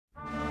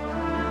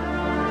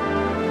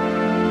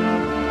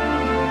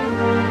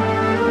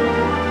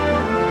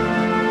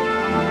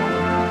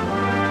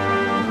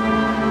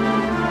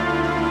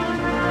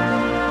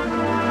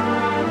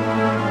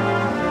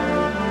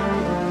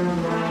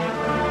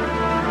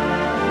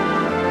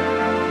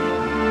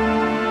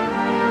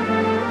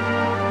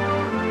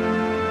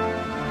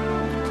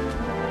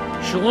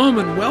Shalom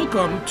and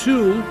welcome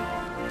to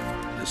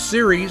the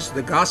series,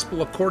 The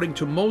Gospel According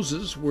to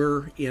Moses.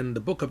 We're in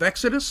the book of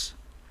Exodus,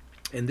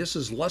 and this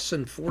is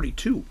lesson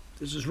 42.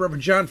 This is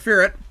Reverend John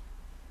Ferret.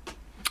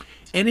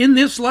 And in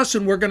this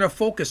lesson, we're going to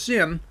focus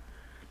in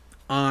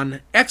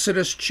on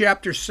Exodus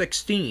chapter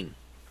 16.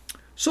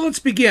 So let's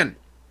begin.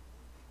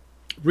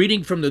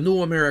 Reading from the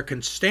New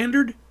American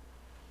Standard,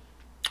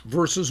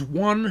 verses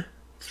 1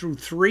 through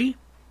 3.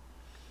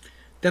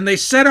 Then they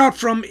set out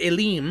from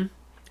Elim,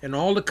 and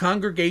all the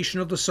congregation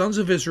of the sons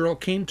of Israel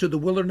came to the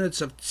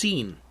wilderness of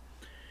Tzin.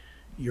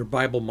 Your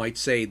Bible might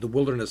say the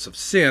wilderness of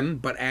sin,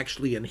 but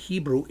actually in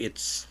Hebrew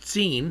it's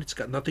Tzin. It's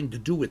got nothing to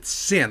do with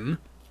sin.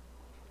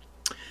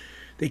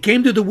 They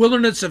came to the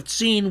wilderness of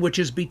Tzin, which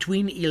is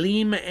between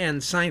Elim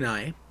and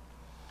Sinai,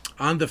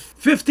 on the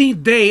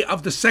 15th day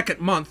of the second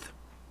month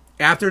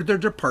after their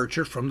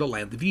departure from the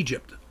land of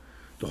Egypt.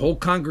 The whole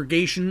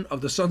congregation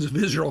of the sons of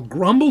Israel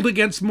grumbled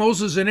against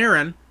Moses and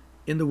Aaron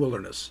in the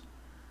wilderness.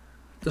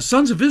 The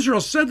sons of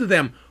Israel said to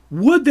them,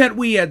 "Would that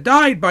we had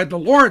died by the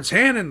Lord's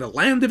hand in the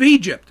land of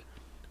Egypt,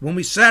 when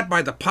we sat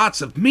by the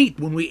pots of meat,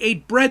 when we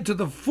ate bread to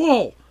the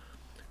full.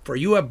 For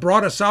you have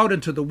brought us out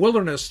into the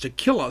wilderness to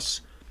kill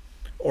us,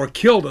 or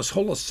kill this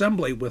whole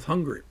assembly with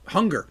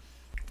hunger.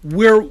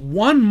 We're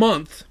 1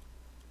 month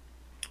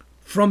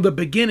from the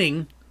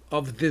beginning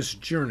of this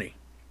journey."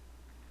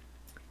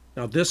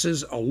 Now this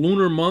is a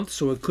lunar month,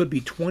 so it could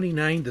be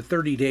 29 to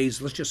 30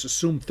 days. Let's just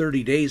assume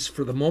 30 days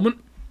for the moment.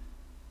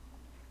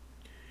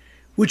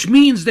 Which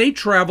means they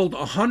traveled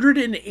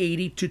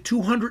 180 to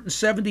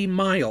 270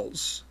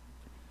 miles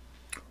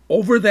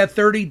over that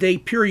 30-day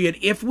period,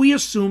 if we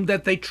assume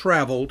that they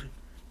traveled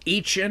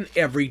each and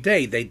every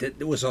day.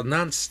 It was a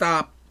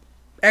non-stop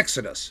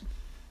exodus.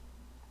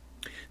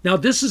 Now,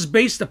 this is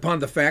based upon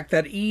the fact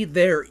that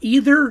they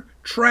either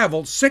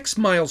traveled 6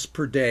 miles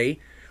per day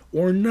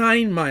or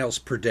 9 miles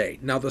per day.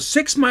 Now, the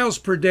 6 miles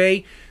per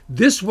day,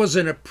 this was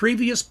in a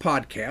previous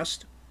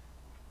podcast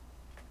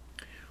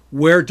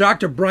where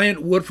Dr.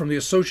 Bryant Wood from the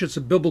Associates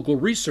of Biblical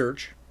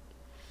Research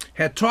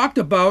had talked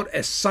about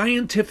a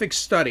scientific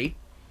study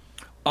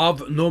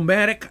of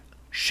nomadic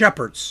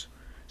shepherds,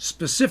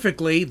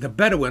 specifically the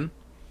Bedouin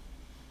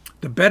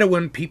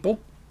people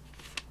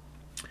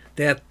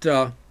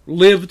that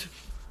lived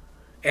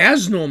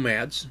as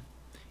nomads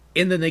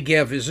in the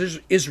Negev,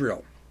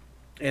 Israel.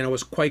 And it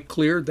was quite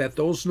clear that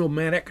those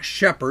nomadic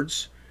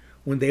shepherds,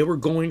 when they were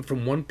going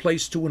from one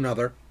place to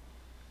another,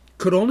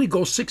 could only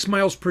go 6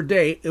 miles per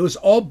day. It was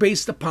all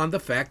based upon the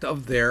fact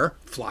of their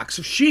flocks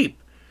of sheep.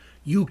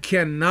 You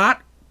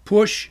cannot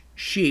push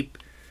sheep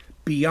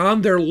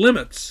beyond their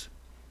limits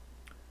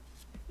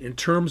in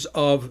terms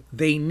of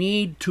they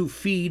need to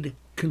feed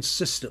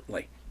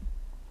consistently.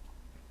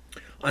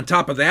 On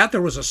top of that,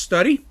 there was a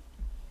study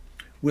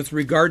with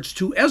regards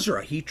to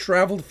Ezra. He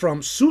traveled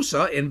from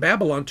Susa in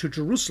Babylon to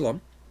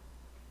Jerusalem,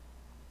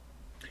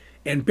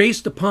 and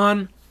based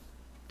upon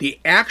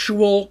the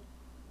actual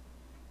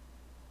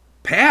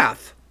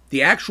path,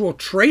 the actual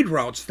trade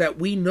routes that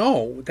we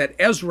know that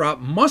Ezra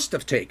must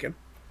have taken,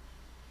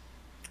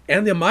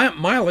 and the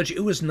mileage,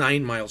 it was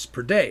 9 miles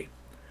per day.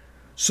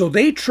 So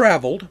they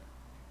traveled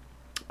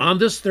on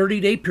this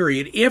 30-day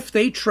period, if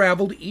they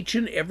traveled each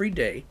and every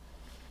day,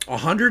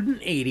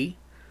 180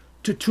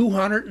 to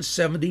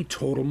 270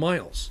 total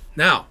miles.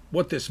 Now,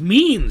 what this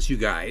means, you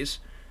guys,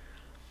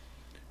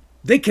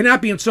 they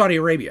cannot be in Saudi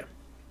Arabia.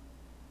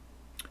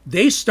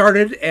 They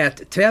started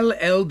at Tel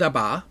El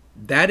Dabaa.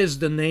 That is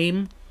the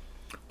name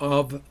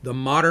of the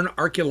modern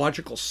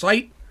archaeological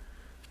site,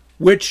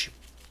 which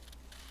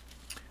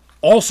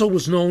also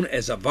was known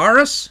as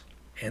Avaris,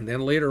 and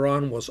then later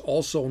on was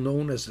also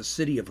known as the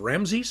city of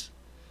Ramses.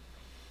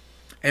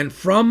 And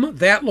from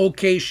that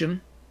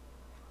location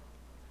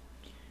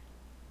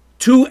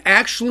to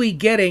actually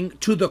getting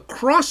to the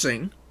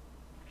crossing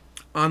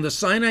on the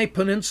Sinai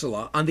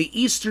Peninsula, on the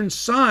eastern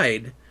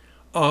side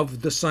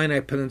of the Sinai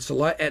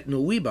Peninsula at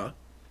Nuweiba,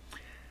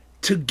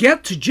 to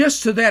get to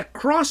just to that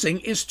crossing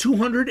is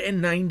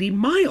 290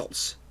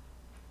 miles.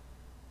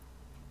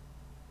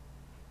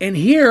 And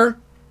here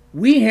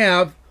we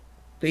have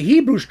the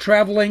Hebrews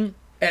traveling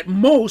at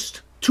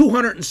most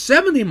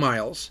 270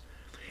 miles,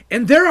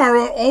 and they're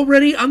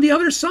already on the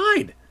other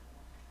side.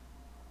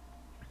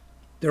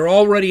 They're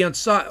already on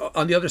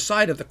the other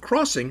side of the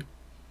crossing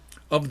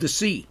of the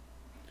sea.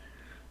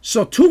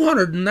 So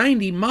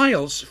 290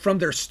 miles from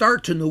their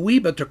start to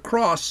Nuweiba to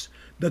cross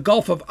the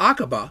Gulf of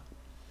Aqaba.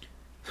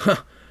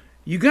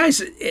 You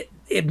guys,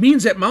 it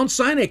means that Mount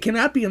Sinai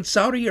cannot be in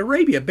Saudi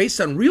Arabia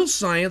based on real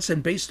science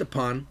and based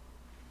upon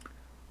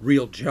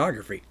real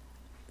geography.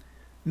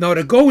 Now,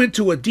 to go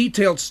into a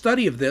detailed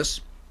study of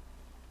this,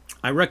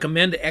 I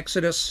recommend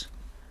Exodus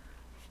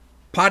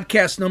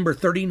podcast number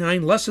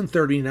 39, lesson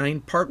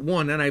 39, part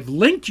 1, and I've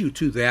linked you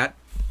to that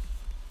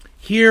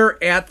here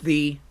at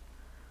the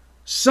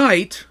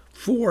site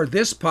for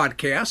this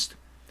podcast.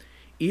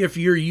 If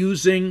you're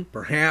using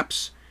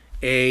perhaps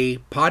a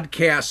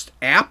podcast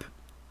app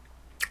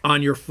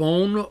on your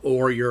phone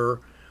or your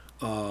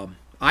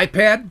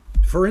iPad,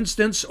 for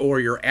instance,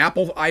 or your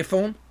Apple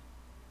iPhone,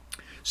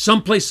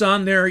 Someplace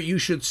on there you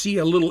should see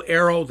a little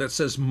arrow that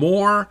says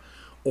more,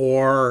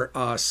 or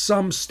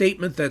some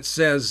statement that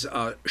says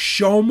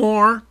show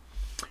more,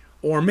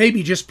 or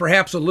maybe just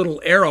perhaps a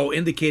little arrow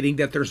indicating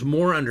that there's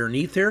more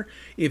underneath here.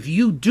 If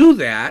you do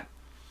that,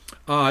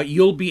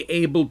 you'll be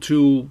able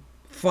to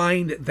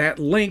find that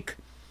link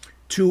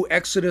to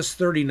Exodus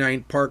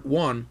 39 part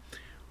 1,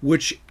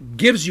 which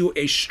gives you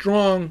a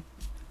strong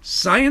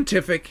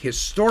scientific,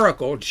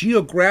 historical,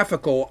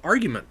 geographical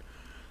argument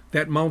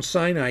that Mount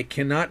Sinai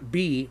cannot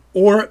be,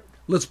 or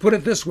let's put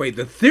it this way,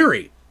 the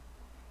theory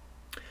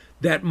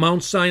that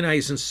Mount Sinai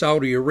is in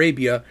Saudi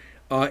Arabia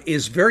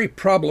is very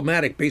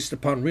problematic based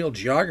upon real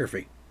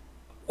geography.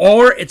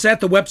 Or it's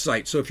at the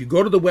website. So if you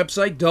go to the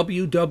website,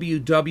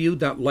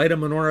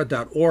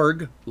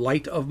 www.lightofmenorah.org,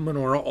 Light of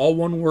Menorah, all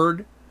one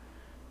word.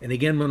 And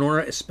again,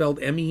 menorah is spelled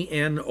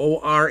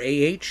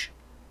Menorah,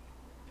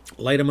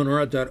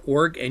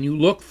 lightofmenorah.org, and you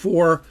look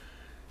for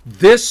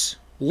this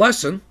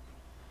lesson,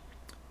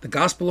 the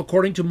Gospel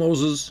According to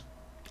Moses,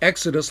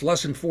 Exodus,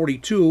 lesson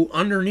 42.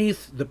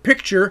 Underneath the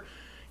picture,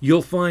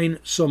 you'll find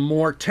some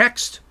more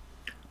text,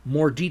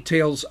 more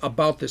details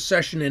about this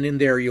session, and in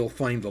there you'll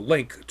find the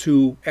link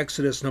to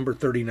Exodus number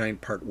 39,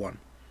 part 1.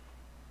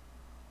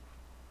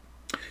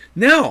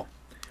 Now,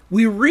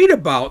 we read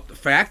about the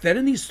fact that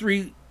in these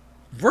 3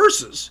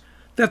 verses,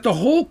 that the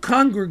whole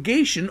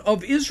congregation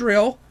of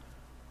Israel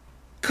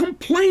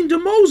complained to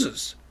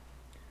Moses.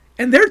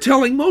 And they're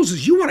telling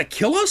Moses, you want to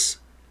kill us?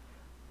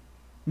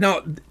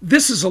 Now,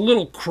 this is a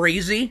little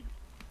crazy.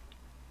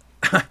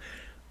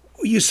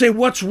 You say,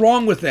 what's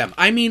wrong with them?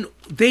 I mean,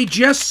 they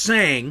just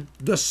sang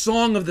the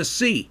Song of the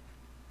Sea.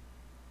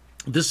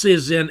 This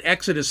is in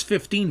Exodus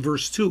 15,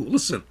 verse 2.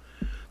 Listen,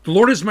 the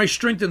Lord is my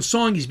strength and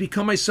song. He's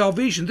become my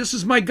salvation. This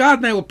is my God,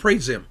 and I will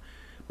praise him.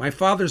 My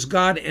father's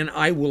God, and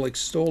I will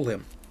extol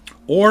him.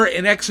 Or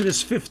in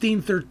Exodus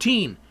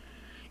 15:13,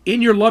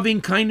 in your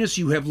loving kindness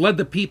you have led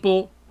the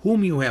people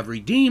whom you have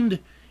redeemed.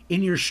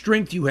 In your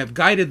strength you have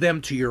guided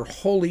them to your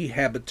holy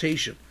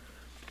habitation.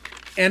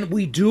 And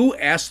we do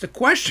ask the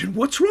question,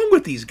 what's wrong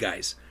with these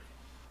guys?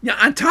 Now,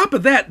 on top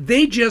of that,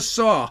 they just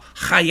saw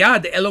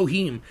Chayad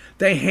Elohim,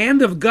 the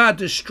hand of God,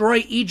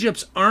 destroy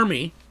Egypt's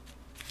army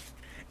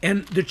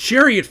and the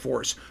chariot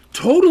force,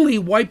 totally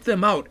wipe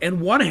them out.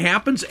 And what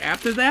happens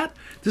after that?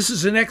 This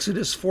is in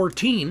Exodus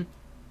 14,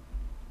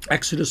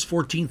 Exodus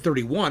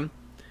 14:31.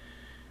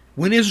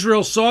 When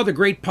Israel saw the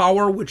great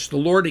power which the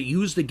Lord had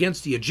used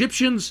against the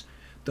Egyptians,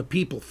 the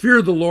people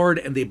feared the Lord,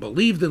 and they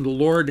believed in the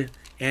Lord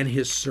and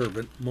his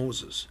servant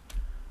Moses.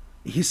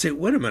 You say,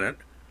 wait a minute,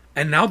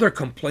 and now they're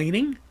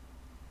complaining?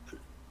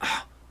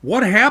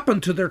 What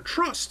happened to their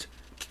trust?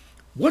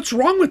 What's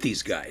wrong with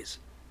these guys?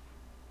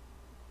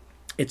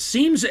 It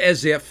seems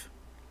as if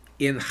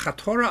in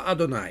Chatorah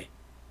Adonai,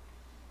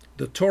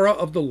 the Torah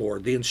of the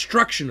Lord, the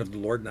instruction of the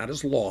Lord, not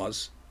his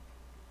laws,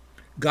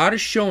 God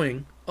is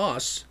showing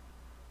us,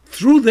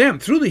 through them,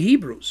 through the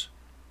Hebrews,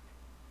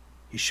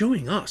 he's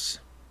showing us.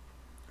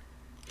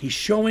 He's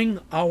showing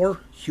our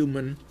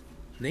human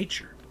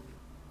nature.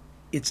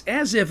 It's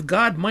as if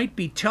God might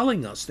be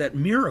telling us that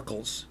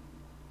miracles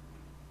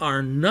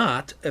are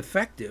not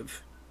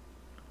effective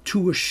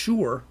to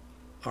assure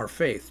our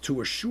faith,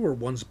 to assure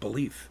one's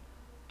belief.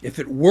 If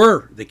it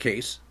were the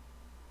case,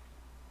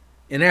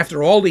 and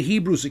after all the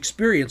Hebrews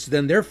experienced,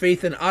 then their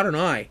faith in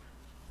Adonai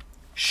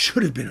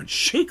should have been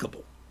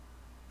unshakable.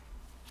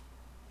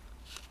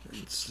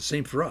 It's the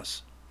same for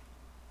us.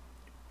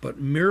 But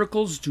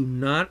miracles do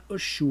not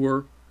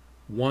assure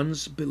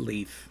one's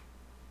belief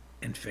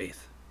and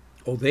faith.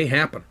 Oh, they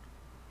happen.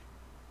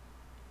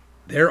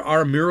 There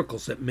are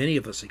miracles that many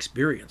of us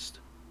experienced,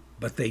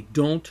 but they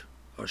don't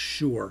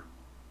assure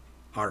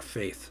our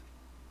faith.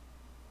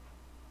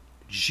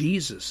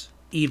 Jesus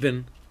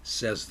even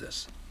says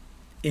this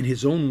in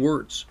his own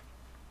words.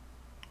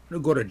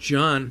 I'm going to go to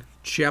John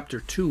chapter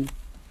 2,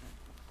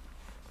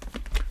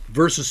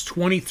 verses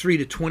 23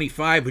 to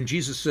 25, when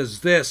Jesus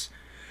says this,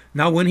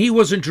 now when he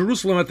was in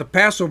Jerusalem at the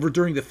Passover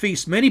during the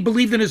feast, many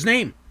believed in his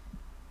name,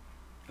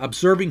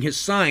 observing his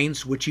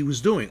signs which he was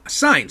doing.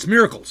 Signs,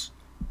 miracles.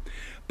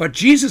 But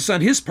Jesus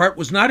on his part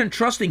was not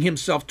entrusting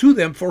himself to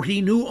them, for he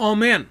knew all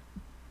men.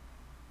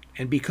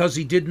 And because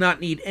he did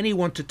not need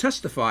anyone to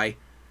testify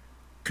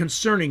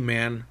concerning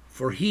man,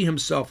 for he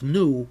himself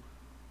knew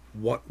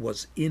what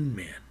was in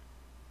man.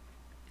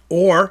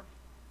 Or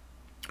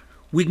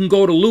we can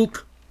go to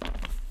Luke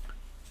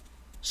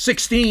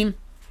 16,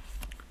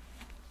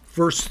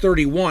 verse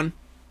 31.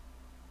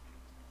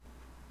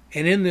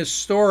 And in this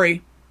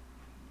story,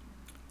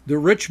 the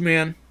rich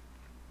man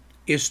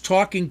is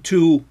talking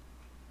to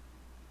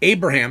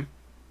Abraham,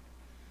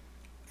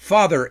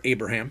 Father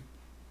Abraham.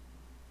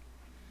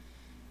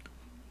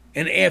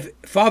 And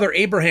Father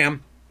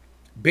Abraham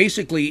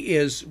basically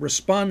is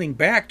responding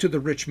back to the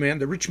rich man.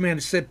 The rich man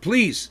said,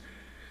 please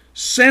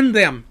send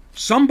them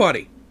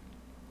somebody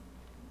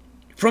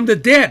from the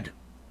dead,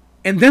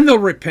 and then they'll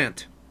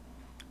repent.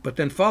 But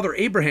then Father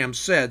Abraham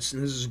says,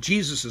 and this is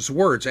Jesus'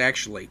 words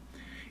actually,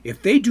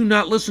 if they do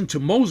not listen to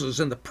Moses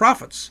and the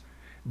prophets,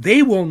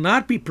 they will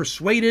not be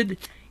persuaded,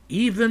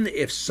 even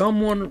if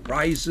someone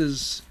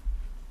rises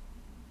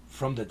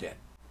from the dead.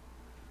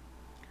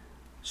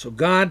 So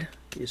God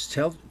is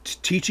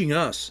teaching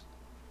us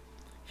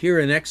here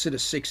in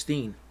Exodus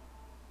 16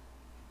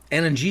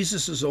 and in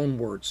Jesus' own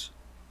words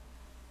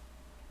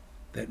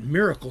that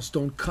miracles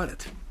don't cut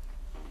it.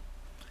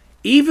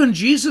 Even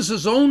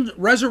Jesus' own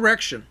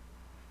resurrection,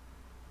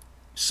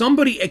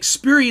 somebody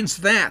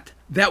experienced that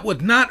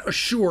would not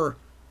assure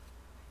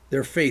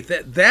their faith.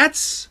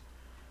 That's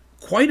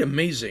quite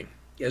amazing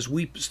as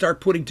we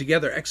start putting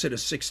together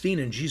Exodus 16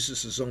 in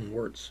Jesus' own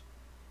words.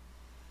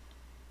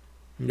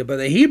 But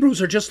the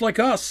Hebrews are just like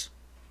us.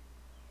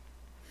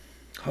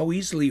 How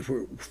easily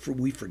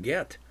we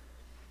forget.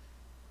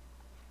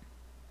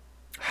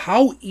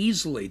 How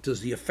easily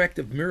does the effect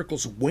of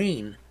miracles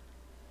wane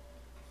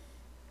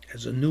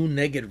as a new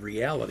negative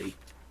reality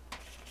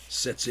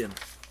sets in?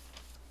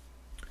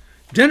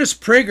 Dennis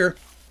Prager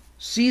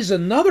sees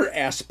another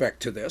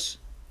aspect to this,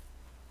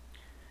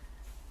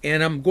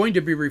 and I'm going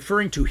to be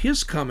referring to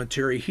his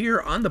commentary here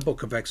on the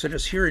book of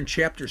Exodus, here in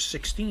chapter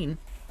 16,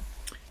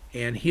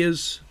 and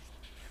his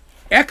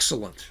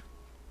excellent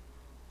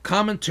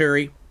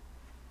commentary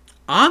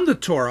on the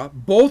Torah,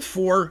 both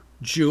for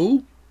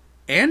Jew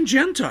and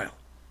Gentile.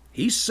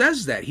 He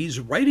says that.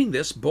 He's writing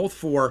this both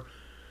for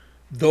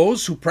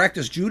those who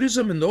practice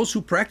Judaism and those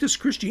who practice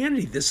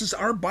Christianity. This is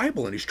our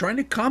Bible, and he's trying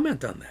to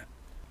comment on that.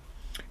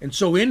 And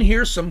so in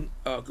here,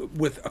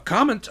 with a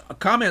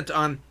comment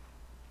on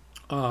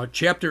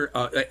chapter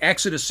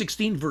Exodus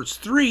 16, verse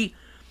 3,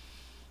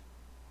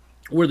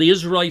 where the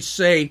Israelites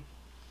say,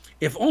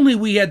 "If only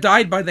we had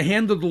died by the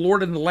hand of the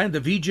Lord in the land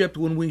of Egypt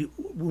when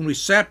we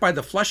sat by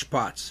the flesh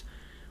pots,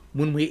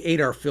 when we ate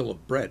our fill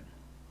of bread."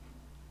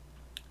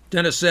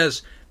 Dennis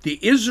says, the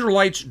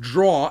Israelites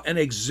draw an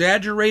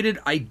exaggerated,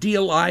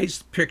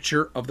 idealized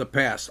picture of the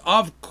past.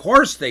 Of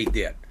course they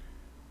did.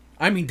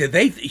 I mean,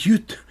 they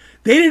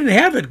didn't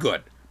have it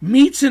good.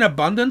 Meats in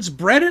abundance,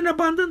 bread in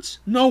abundance?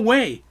 No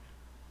way.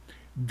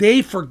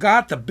 They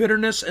forgot the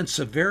bitterness and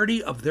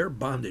severity of their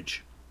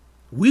bondage.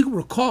 We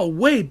recall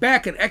way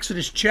back in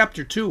Exodus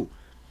chapter 2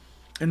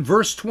 and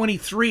verse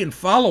 23 and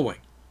following.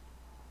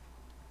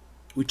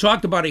 We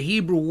talked about a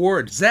Hebrew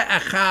word,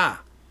 ze'achah.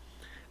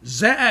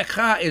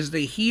 Ze'achah is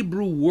the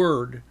Hebrew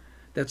word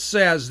that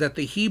says that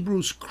the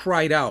Hebrews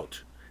cried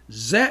out.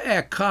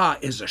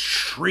 Ze'achah is a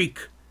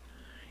shriek.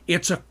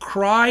 It's a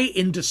cry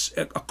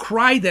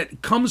that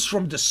comes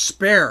from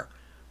despair,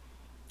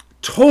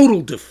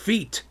 total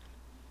defeat.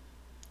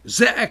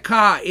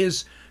 Ze'achah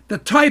is the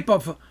type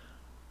of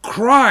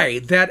cry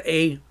that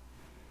a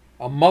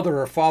mother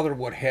or father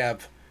would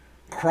have,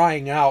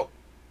 crying out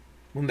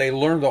when they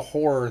learn the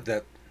horror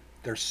that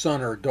their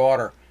son or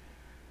daughter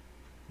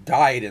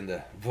died in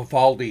the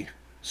Vivaldi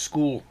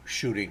school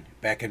shooting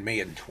back in May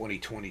in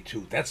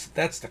 2022. That's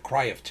the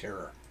cry of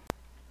terror.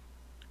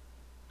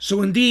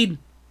 So indeed,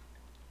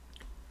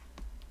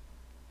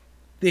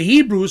 the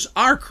Hebrews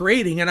are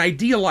creating an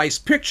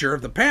idealized picture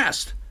of the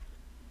past.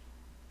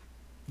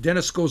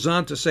 Dennis goes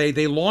on to say,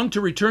 they longed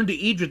to return to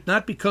Egypt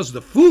not because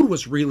the food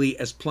was really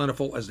as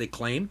plentiful as they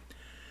claim,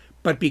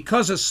 but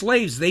because as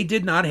slaves they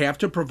did not have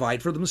to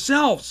provide for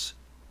themselves.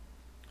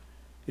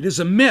 It is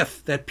a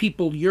myth that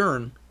people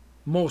yearn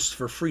most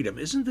for freedom.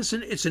 Isn't this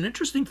it's an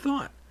interesting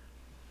thought.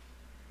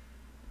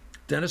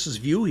 Dennis's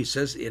view, he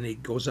says, and he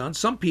goes on,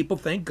 some people,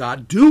 thank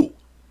God, do.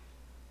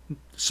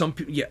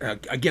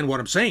 Again, what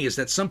I'm saying is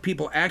that some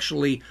people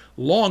actually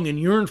long and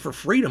yearn for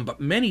freedom,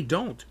 but many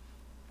don't.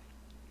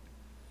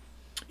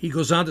 He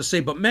goes on to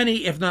say, but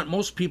many, if not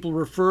most people,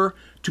 prefer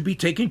to be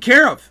taken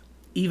care of,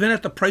 even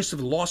at the price of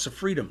the loss of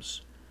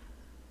freedoms,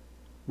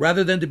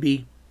 rather than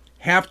to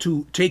have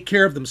to take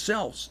care of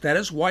themselves. That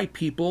is why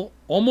people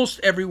almost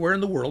everywhere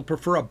in the world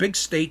prefer a big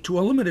state to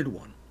a limited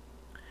one,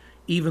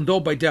 even though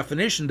by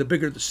definition, the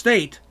bigger the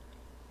state,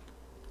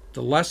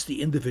 the less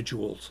the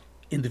individual's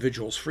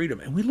freedom.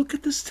 And we look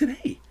at this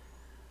today.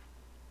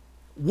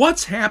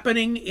 What's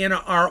happening in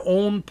our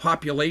own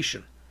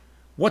population?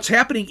 What's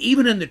happening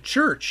even in the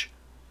church?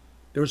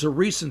 There's a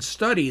recent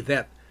study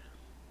that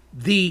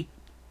the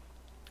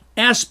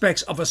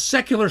aspects of a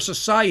secular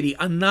society,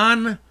 a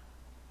non-godly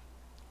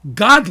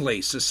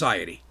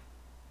society,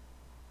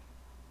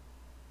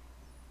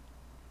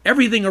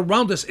 everything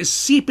around us is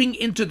seeping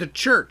into the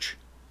church.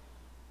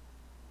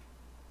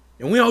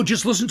 And we all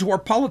just listen to our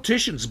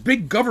politicians.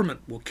 Big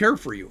government will care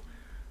for you.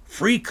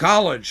 Free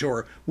college,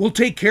 or we'll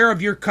take care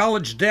of your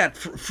college debt.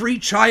 Free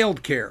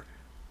child care.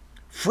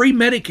 Free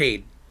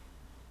Medicaid.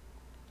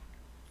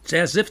 It's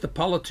as if the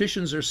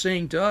politicians are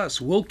saying to us,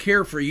 we'll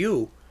care for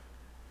you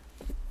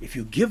if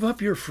you give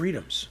up your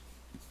freedoms.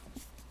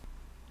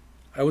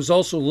 I was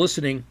also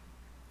listening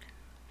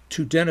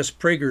to Dennis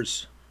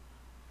Prager's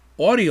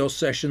audio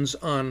sessions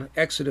on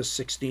Exodus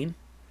 16,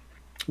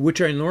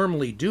 which I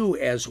normally do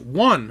as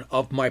one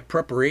of my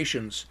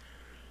preparations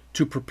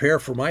to prepare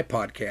for my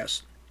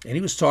podcast. And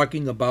he was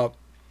talking about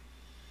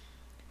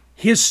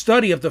his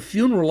study of the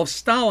funeral of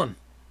Stalin.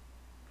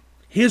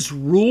 His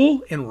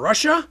rule in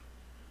Russia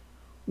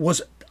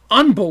was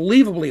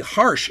unbelievably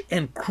harsh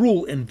and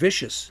cruel and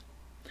vicious.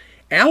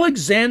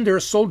 Alexander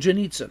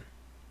Solzhenitsyn,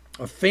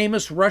 a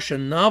famous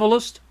Russian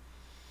novelist,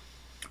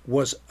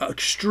 was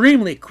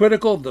extremely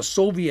critical of the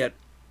Soviet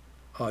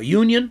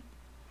Union.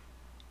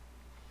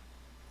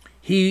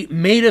 He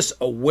made us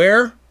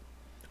aware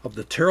of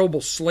the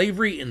terrible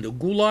slavery in the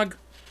Gulag.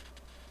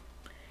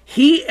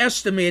 He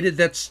estimated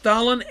that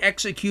Stalin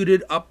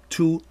executed up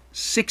to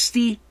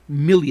 60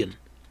 million,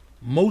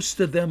 most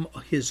of them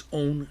his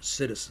own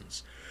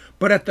citizens.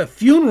 But at the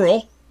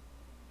funeral,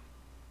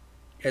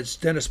 as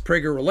Dennis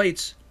Prager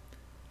relates,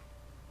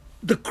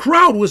 the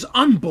crowd was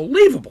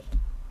unbelievable.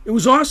 It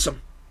was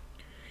awesome.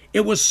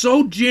 It was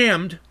so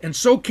jammed and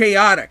so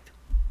chaotic.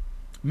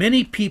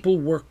 Many people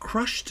were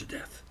crushed to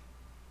death.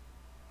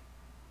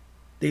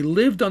 They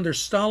lived under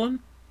Stalin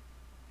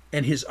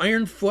and his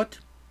iron foot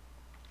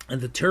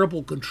and the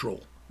terrible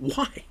control.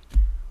 Why?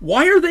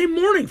 Why are they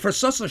mourning for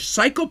such a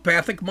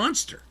psychopathic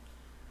monster?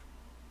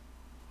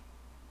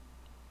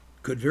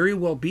 Could very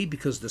well be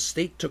because the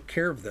state took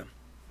care of them.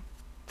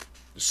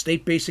 The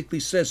state basically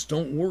says,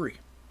 don't worry.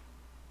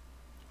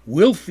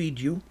 We'll feed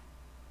you.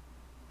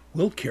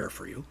 We'll care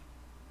for you.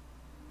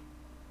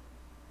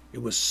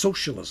 It was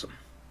socialism.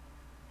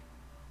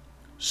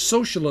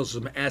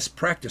 Socialism as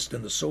practiced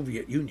in the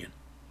Soviet Union.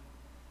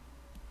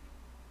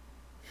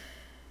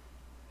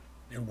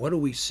 And what do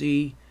we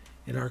see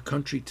in our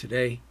country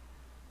today?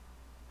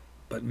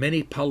 But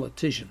many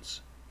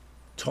politicians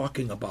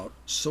talking about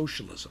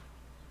socialism,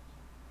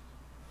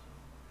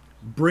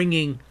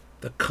 bringing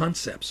the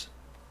concepts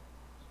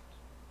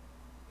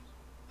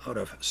out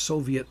of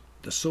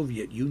the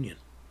Soviet Union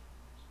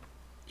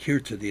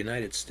here to the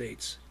United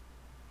States.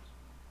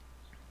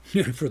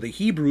 For the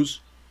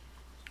Hebrews,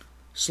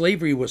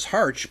 slavery was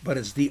harsh, but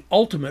it's the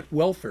ultimate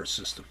welfare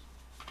system.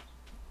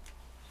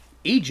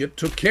 Egypt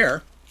took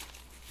care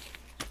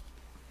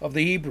of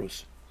the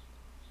Hebrews.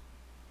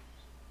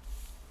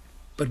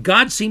 But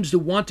God seems to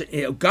want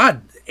to,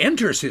 God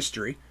enters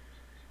history,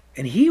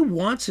 and he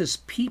wants his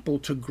people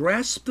to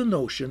grasp the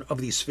notion of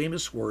these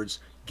famous words,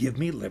 give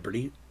me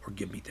liberty or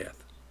give me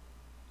death.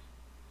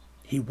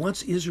 He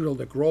wants Israel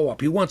to grow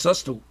up. He wants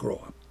us to grow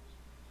up.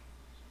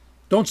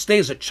 Don't stay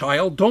as a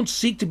child. Don't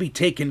seek to be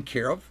taken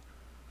care of.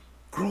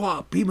 Grow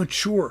up. Be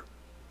mature.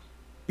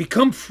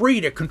 Become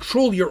free to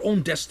control your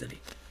own destiny.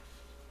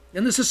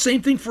 And this is the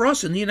same thing for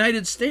us in the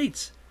United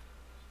States.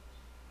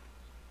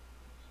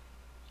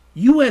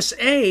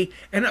 USA,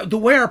 and the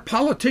way our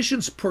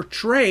politicians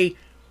portray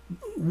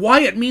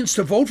why it means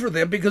to vote for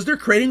them, because they're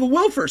creating a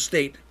welfare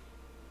state.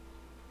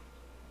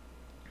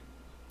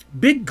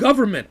 Big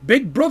government,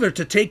 big brother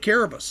to take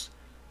care of us.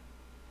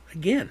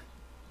 Again,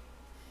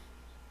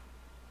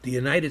 the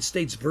United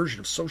States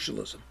version of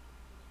socialism.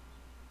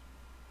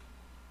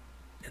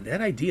 And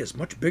that idea is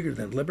much bigger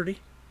than liberty.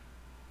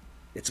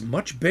 It's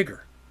much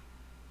bigger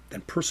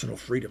than personal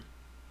freedom.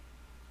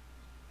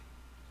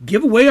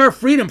 Give away our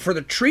freedom for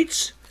the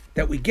treats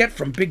that we get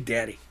from Big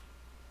Daddy.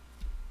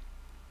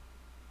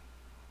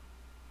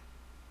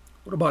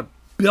 What about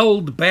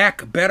build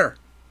back better?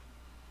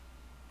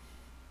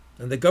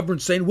 And the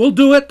government's saying, we'll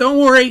do it, don't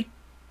worry.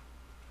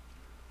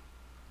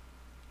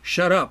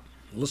 Shut up,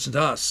 listen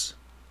to us.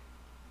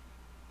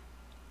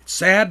 It's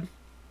sad,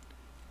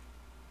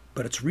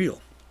 but it's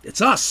real.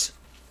 It's us.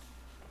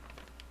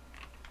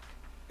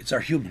 It's our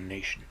human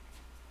nation.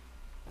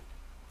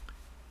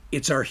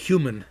 It's our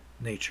human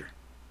nature.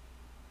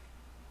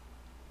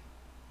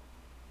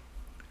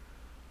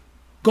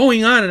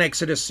 Going on in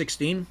Exodus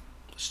 16,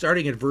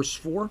 starting at verse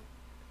 4.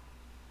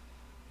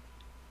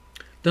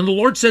 Then the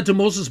Lord said to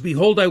Moses,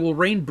 behold, I will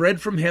rain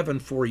bread from heaven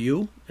for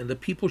you, and the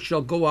people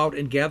shall go out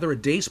and gather a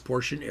day's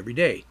portion every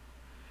day,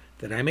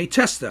 that I may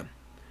test them,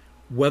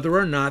 whether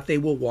or not they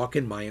will walk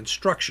in my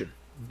instruction.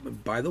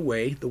 By the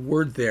way, the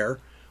word there,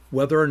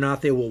 whether or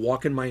not they will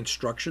walk in my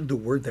instruction, the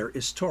word there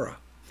is Torah,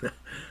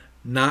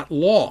 not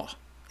law.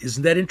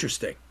 Isn't that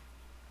interesting?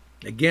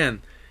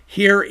 Again,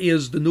 here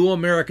is the New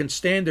American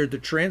Standard, the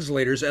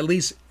translators at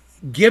least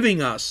giving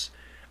us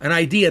an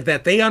idea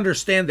that they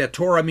understand that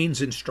Torah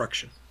means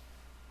instruction.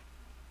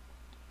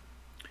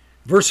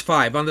 Verse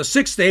 5, on the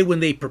sixth day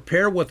when they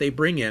prepare what they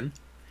bring in,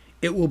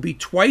 it will be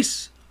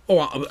twice,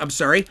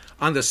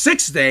 on the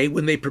sixth day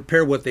when they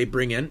prepare what they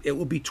bring in, it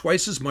will be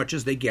twice as much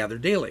as they gather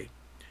daily.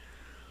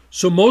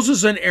 So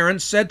Moses and Aaron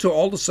said to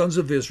all the sons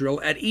of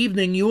Israel, at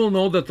evening you will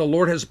know that the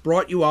Lord has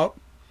brought you out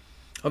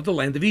of the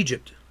land of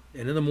Egypt,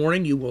 and in the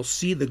morning you will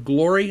see the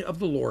glory of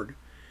the Lord,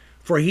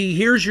 for he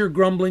hears your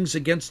grumblings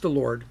against the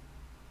Lord.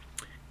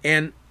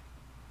 And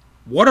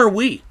what are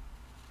we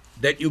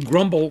that you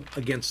grumble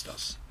against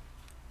us?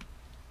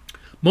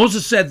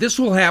 Moses said, this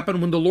will happen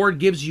when the Lord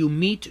gives you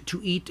meat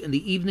to eat in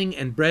the evening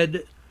and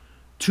bread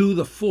to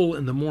the full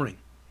in the morning.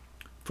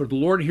 For the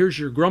Lord hears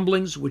your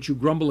grumblings, which you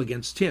grumble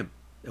against him.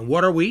 And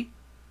what are we?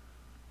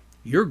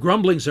 Your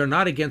grumblings are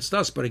not against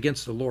us, but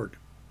against the Lord.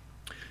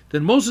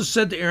 Then Moses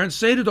said to Aaron,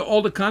 say to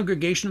all the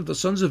congregation of the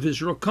sons of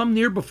Israel, come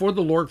near before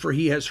the Lord, for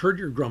he has heard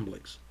your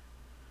grumblings.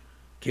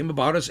 It came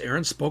about as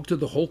Aaron spoke to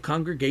the whole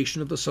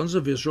congregation of the sons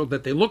of Israel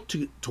that they looked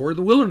toward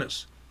the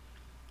wilderness.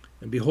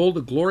 And behold,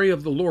 the glory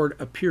of the Lord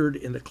appeared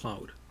in the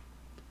cloud.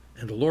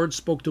 And the Lord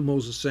spoke to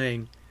Moses,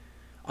 saying,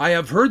 I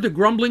have heard the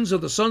grumblings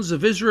of the sons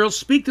of Israel.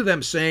 Speak to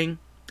them, saying,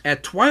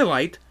 At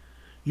twilight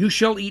you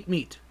shall eat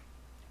meat,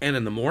 and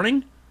in the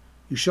morning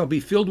you shall be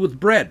filled with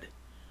bread,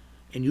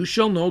 and you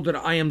shall know that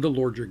I am the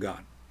Lord your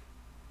God.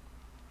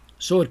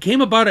 So it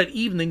came about at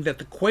evening that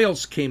the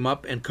quails came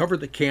up and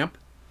covered the camp,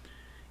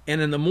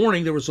 and in the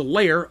morning there was a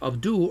layer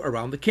of dew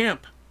around the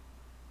camp.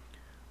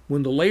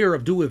 When the layer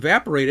of dew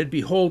evaporated,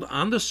 behold,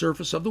 on the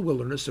surface of the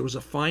wilderness there was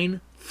a fine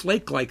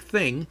flake-like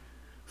thing,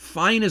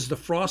 fine as the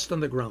frost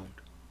on the ground.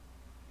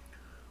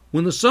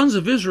 When the sons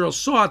of Israel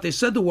saw it, they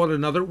said to one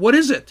another, What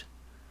is it?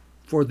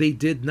 For they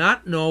did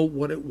not know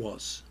what it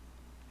was.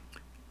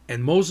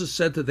 And Moses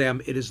said to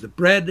them, It is the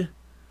bread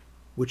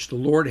which the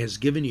Lord has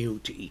given you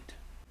to eat.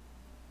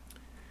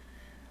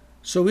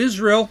 So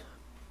Israel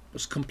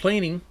was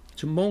complaining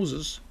to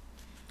Moses,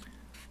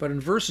 but in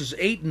verses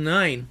 8 and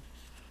 9,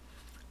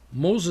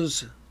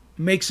 Moses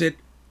makes it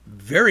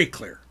very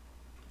clear.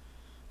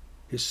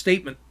 His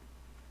statement,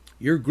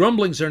 Your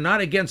grumblings are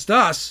not against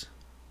us,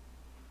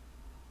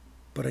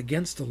 but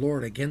against the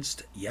Lord,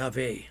 against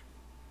Yahweh.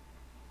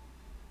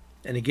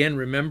 And again,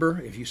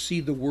 remember, if you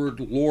see the word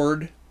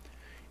Lord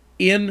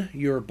in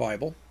your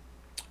Bible,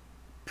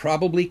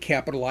 probably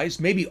capitalized,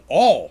 maybe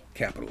all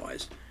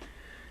capitalized,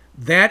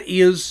 that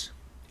is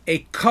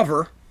a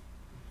cover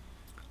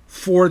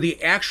for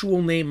the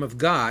actual name of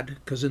God,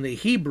 because in the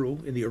Hebrew,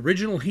 in the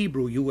original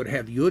Hebrew, you would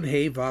have Yud,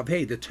 He, Vav,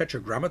 He, the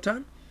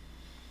Tetragrammaton.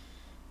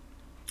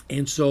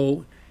 And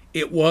so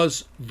it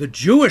was the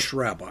Jewish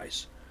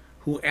rabbis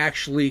who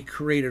actually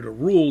created a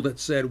rule that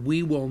said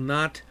we will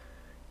not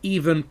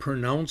even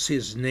pronounce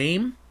his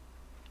name.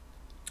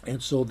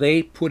 And so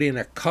they put in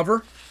a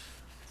cover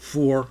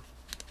for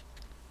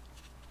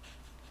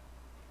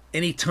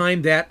any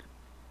time that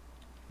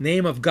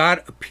name of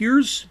God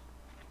appears,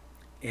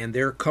 and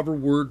their cover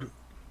word,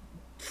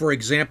 for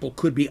example,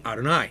 could be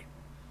Adonai.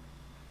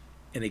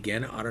 And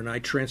again, Adonai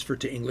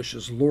transferred to English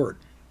as Lord.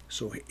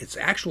 So it's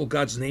actual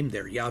God's name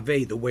there,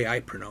 Yahweh, the way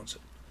I pronounce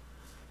it.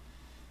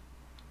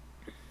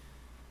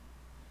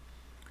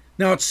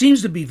 Now, it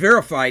seems to be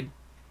verified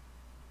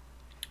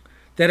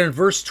that in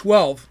verse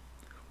 12,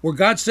 where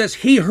God says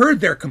he heard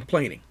their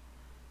complaining,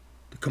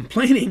 the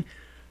complaining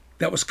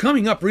that was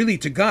coming up really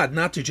to God,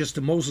 not to just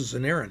to Moses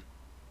and Aaron.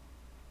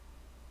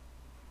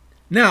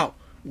 Now,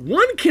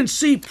 one can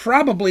see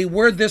probably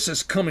where this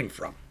is coming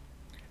from.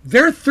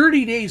 They're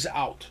 30 days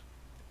out.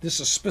 This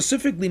is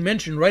specifically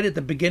mentioned right at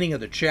the beginning of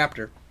the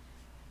chapter.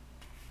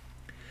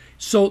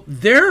 So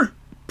they're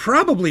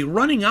probably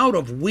running out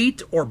of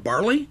wheat or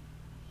barley.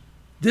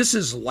 This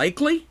is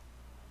likely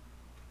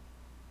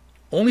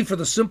only for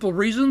the simple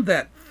reason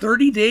that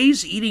 30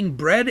 days eating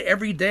bread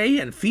every day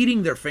and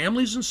feeding their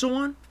families and so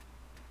on.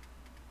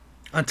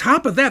 On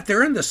top of that,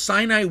 they're in the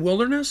Sinai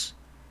wilderness.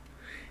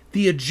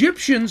 The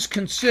Egyptians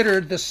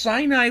considered the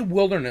Sinai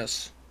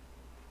wilderness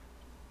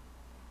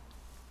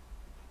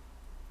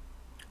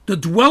the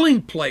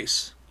dwelling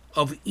place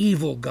of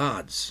evil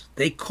gods.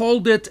 They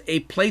called it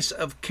a place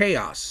of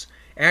chaos.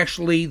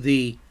 Actually,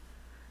 the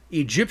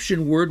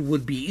Egyptian word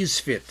would be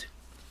Isfit,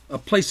 a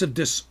place of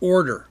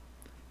disorder,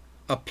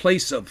 a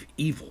place of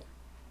evil.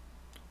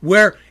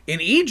 Where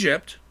in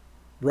Egypt,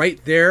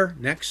 right there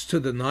next to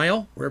the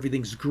Nile, where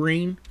everything's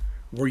green,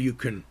 where you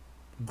can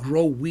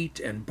grow wheat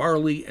and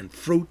barley and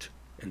fruit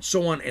and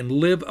so on and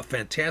live a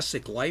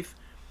fantastic life,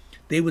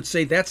 they would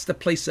say that's the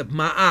place of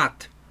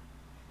Ma'at,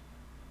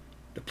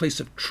 the place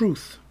of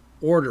truth,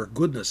 order,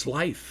 goodness,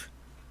 life,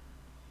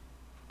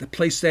 the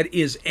place that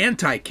is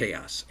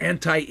anti-chaos,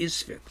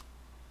 anti-Isfit.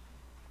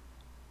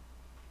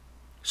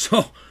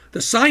 So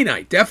the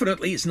Sinai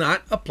definitely is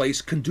not a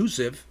place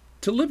conducive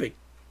to living.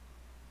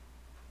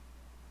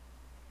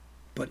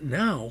 But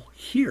now,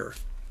 here,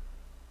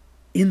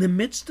 in the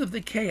midst of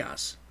the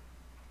chaos,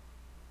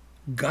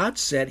 God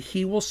said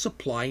he will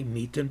supply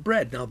meat and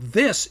bread. Now,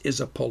 this is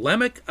a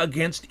polemic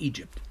against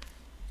Egypt.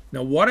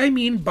 Now, what I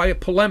mean by a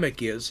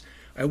polemic is,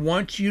 I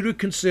want you to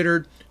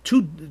consider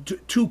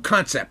two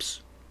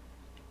concepts.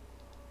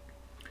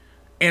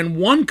 And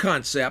one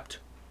concept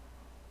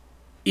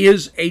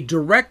is a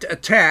direct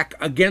attack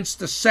against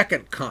the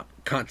second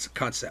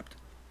concept.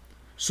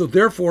 So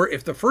therefore,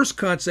 if the first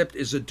concept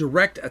is a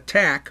direct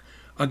attack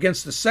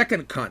against the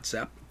second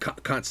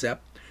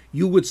concept,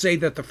 you would say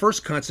that the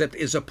first concept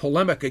is a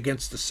polemic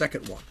against the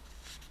second one.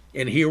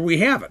 And here we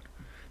have it.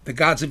 The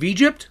gods of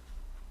Egypt,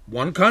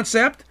 one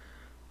concept.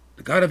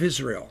 The God of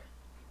Israel,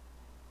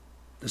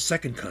 the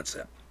second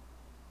concept.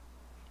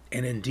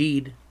 And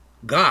indeed,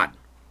 God,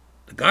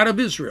 the God of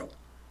Israel,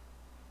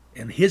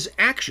 and his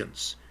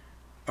actions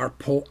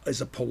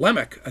is a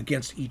polemic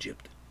against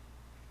Egypt.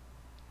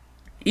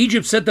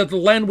 Egypt said that the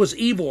land was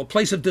evil, a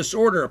place of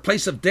disorder, a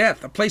place of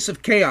death, a place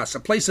of chaos, a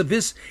place of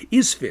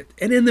Isfit.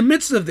 And in the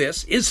midst of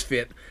this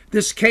Isfit,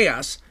 this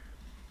chaos,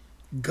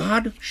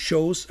 God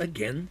shows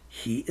again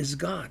he is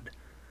God.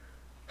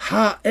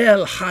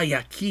 Ha-El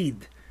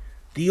Hayakid,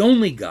 the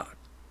only God.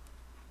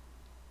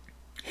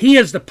 He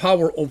has the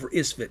power over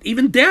Isfit,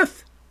 even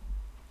death.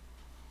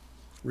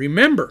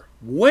 Remember,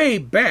 way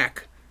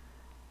back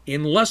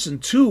In lesson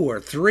 2 or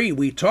 3,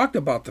 we talked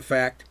about the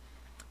fact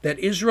that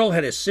Israel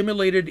had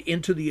assimilated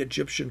into the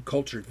Egyptian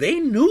culture. They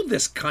knew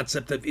this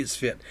concept of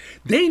Isfit.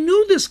 They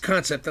knew this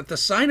concept that the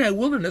Sinai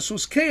wilderness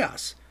was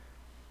chaos.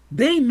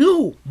 They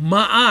knew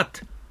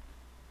Ma'at,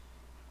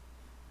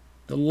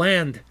 the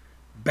land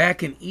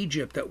back in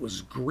Egypt that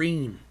was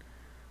green,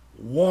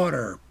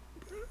 water,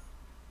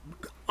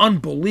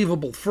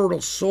 unbelievable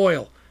fertile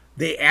soil.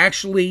 They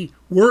actually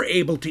were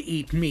able to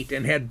eat meat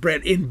and had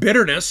bread in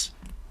bitterness.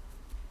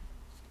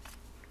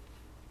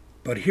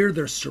 But here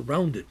they're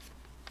surrounded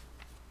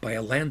by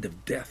a land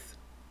of death.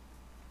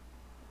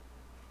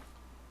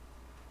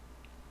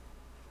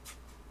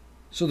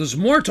 So there's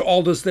more to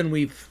all this than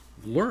we've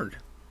learned.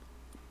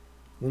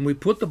 When we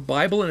put the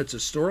Bible in its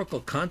historical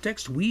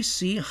context, we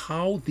see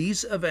how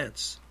these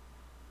events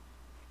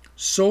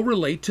so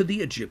relate to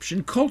the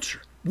Egyptian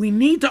culture. We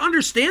need to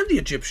understand the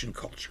Egyptian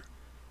culture.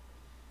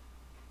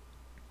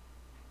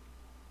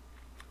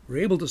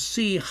 We're able to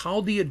see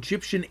how the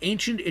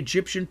ancient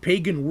Egyptian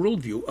pagan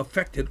worldview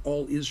affected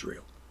all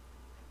Israel.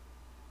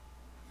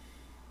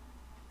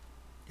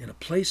 In a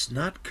place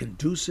not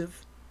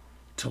conducive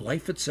to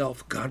life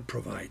itself, God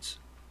provides.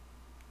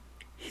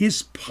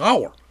 His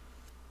power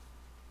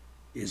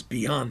is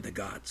beyond the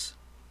gods.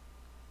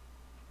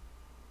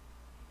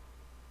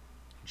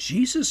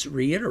 Jesus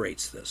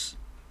reiterates this.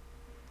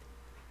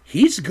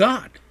 He's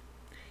God.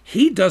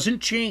 He doesn't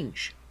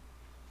change.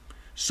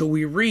 So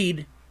we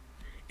read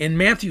in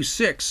Matthew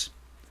 6,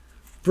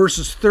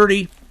 verses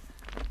 30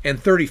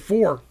 and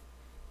 34,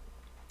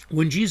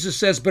 when Jesus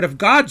says, "But if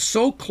God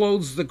so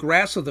clothes the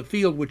grass of the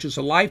field, which is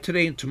alive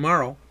today and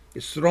tomorrow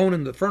is thrown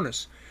in the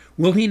furnace,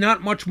 will he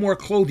not much more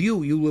clothe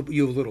you, you of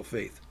little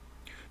faith?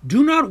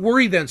 Do not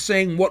worry then,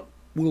 saying, what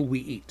will we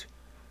eat?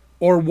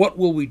 Or what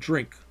will we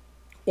drink?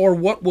 Or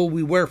what will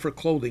we wear for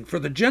clothing? For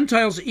the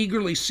Gentiles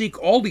eagerly seek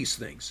all these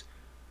things.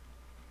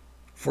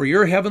 For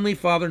your heavenly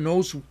Father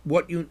knows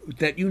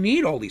that you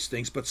need all these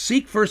things. But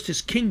seek first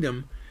his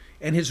kingdom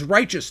and his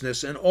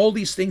righteousness, and all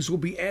these things will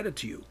be added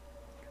to you.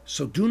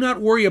 So do not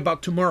worry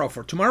about tomorrow,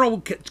 for tomorrow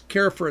will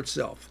care for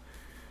itself.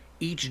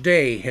 Each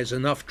day has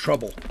enough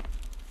trouble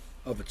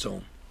of its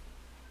own."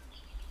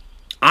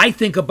 I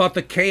think about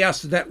the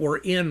chaos that we're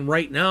in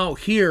right now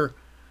here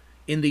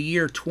in the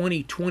year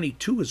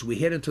 2022 as we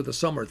head into the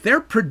summer.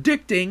 They're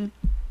predicting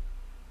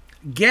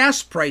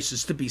gas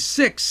prices to be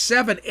 $6,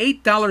 $7,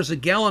 $8 a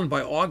gallon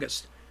by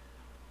August.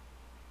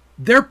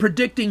 They're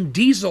predicting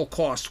diesel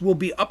costs will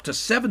be up to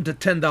 $7 to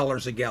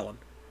 $10 a gallon.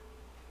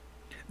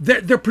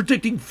 They're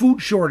predicting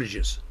food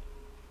shortages.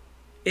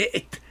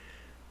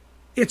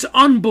 It's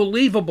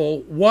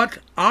unbelievable what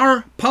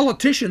our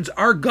politicians,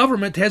 our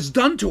government has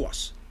done to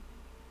us.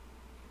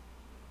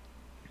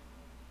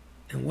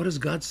 And what does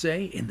God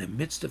say? In the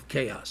midst of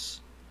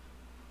chaos,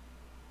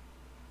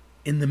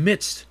 in the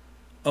midst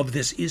of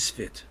this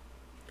Isfit,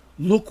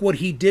 look what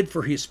he did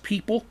for his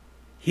people,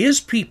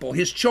 his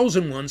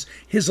chosen ones,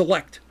 his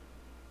elect.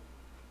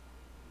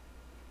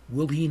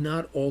 Will he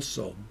not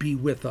also be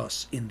with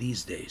us in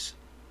these days,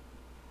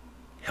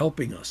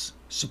 helping us,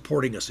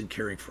 supporting us, and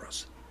caring for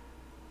us?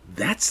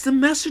 That's the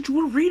message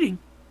we're reading.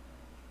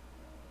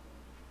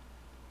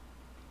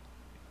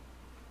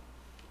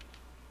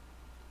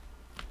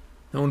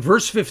 Now in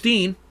verse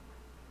 15,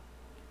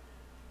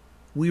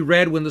 we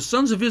read, "When the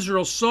sons of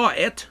Israel saw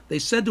it, they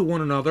said to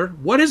one another,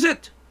 'What is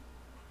it?'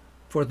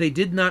 For they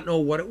did not know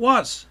what it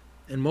was.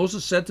 And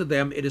Moses said to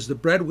them, 'It is the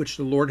bread which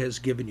the Lord has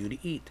given you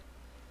to eat.'"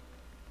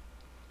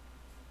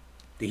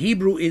 The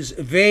Hebrew is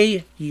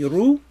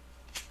Vehiru,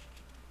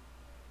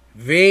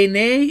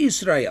 Vene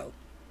Israel,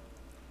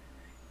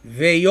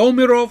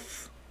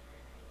 Veyomirov,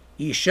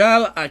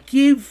 Ishal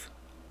Akiv,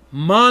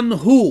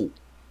 Manhu,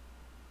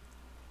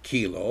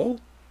 Kilo,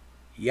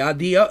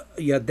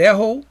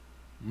 Yadeho,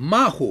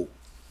 Mahu.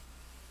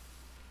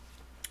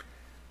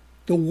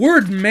 The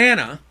word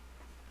manna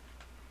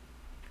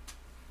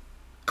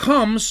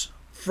comes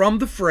from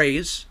the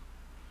phrase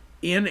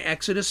in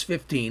Exodus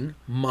 15,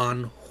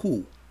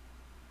 Manhu.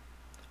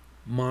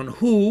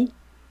 Manhu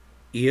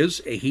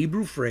is a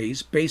Hebrew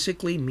phrase,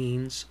 basically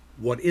means,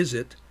 what is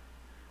it?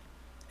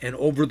 And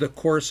over the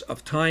course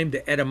of time,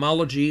 the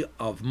etymology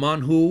of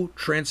Manhu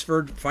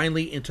transferred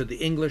finally into the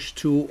English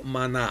to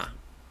manna.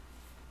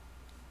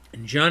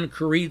 In John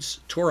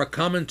Careed's Torah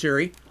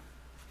commentary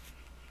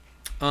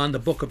on the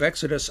book of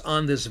Exodus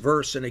on this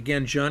verse, and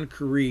again, John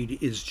Careed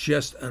is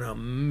just an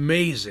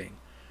amazing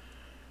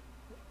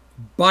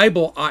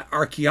Bible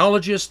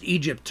archaeologist,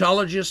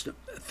 Egyptologist,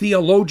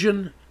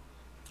 theologian,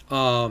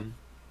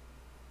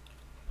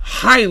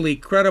 highly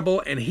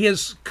credible, and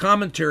his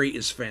commentary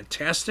is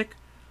fantastic.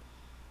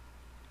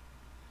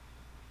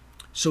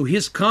 So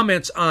his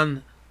comments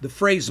on the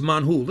phrase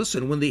manhu,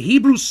 listen, when the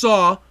Hebrews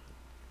see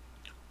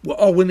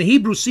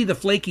the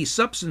flaky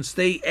substance,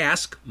 they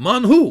ask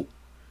manhu,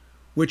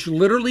 which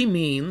literally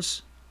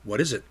means, what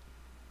is it?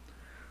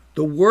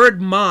 The word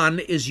man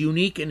is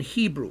unique in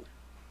Hebrew.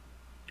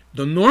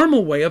 The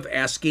normal way of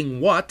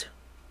asking what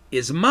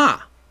is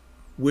ma,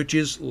 which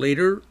is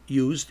later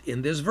used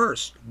in this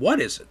verse. What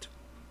is it?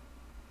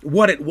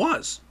 what it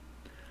was.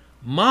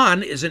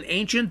 Man is an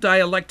ancient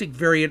dialectic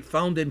variant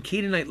found in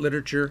Canaanite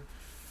literature,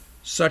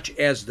 such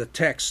as the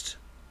text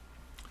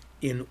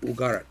in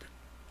Ugarit.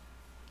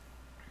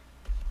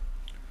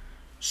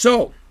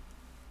 So,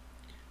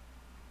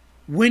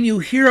 when you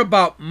hear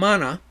about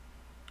manna,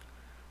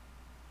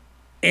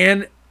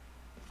 and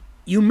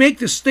you make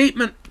the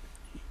statement,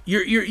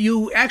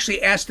 you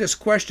actually ask this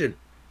question.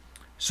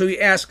 So you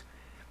ask,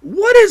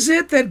 what is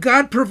it that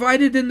God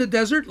provided in the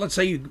desert? Let's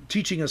say you're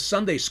teaching a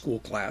Sunday school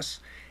class,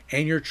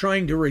 and you're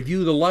trying to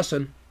review the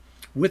lesson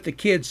with the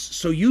kids.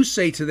 So you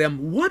say to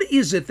them, what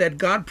is it that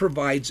God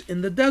provides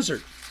in the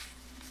desert?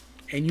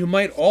 And you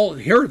might all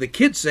hear the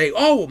kids say,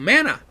 oh,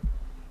 manna.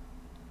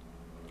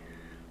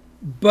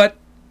 But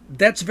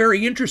that's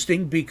very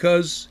interesting,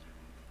 because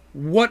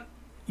what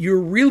you're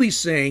really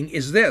saying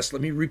is this.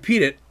 Let me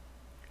repeat it.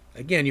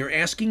 Again, you're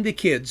asking the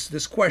kids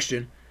this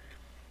question,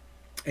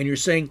 and you're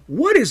saying,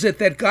 what is it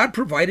that God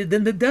provided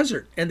in the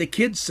desert? And the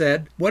kids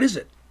said, what is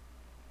it?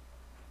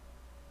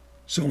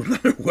 So in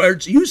other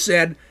words, you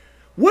said,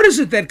 what is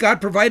it that God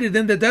provided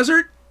in the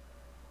desert?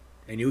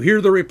 And you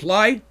hear the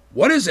reply,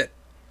 what is it?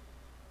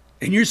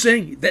 And you're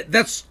saying,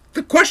 that's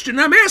the question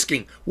I'm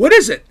asking. What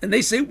is it? And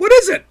they say, what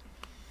is it?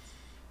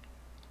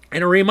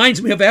 And it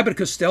reminds me of Abbott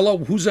Costello,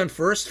 Who's on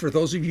First, for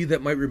those of you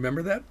that might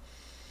remember that.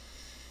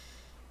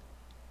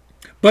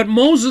 But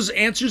Moses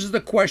answers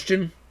the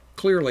question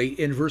clearly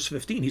in verse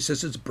 15. He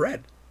says it's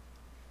bread.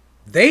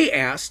 They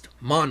asked,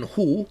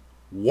 manhu,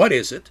 what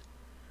is it?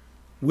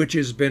 Which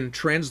has been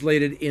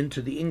translated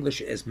into the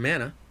English as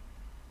manna.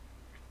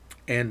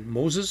 And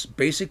Moses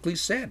basically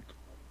said,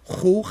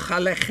 hu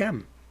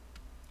chalechem,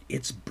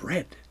 it's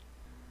bread.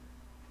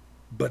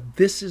 But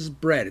this is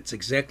bread. It's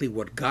exactly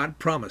what God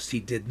promised. He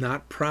did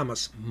not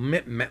promise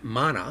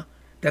manna.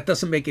 That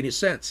doesn't make any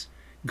sense.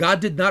 God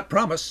did not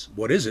promise,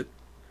 what is it?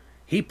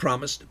 He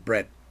promised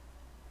bread.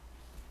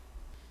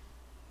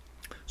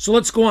 So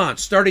let's go on,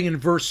 starting in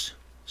verse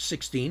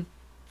 16.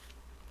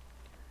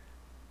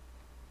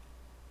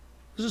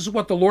 This is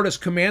what the Lord has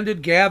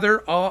commanded. Gather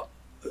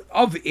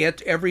of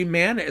it every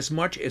man as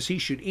much as he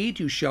should eat.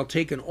 You shall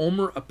take an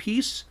omer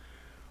apiece,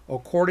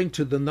 according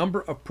to the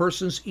number of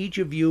persons each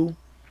of you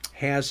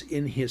has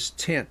in his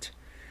tent.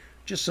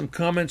 Just some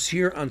comments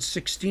here on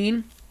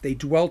 16. They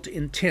dwelt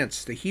in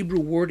tents. The Hebrew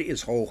word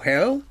is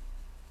ohel,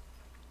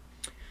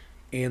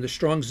 and the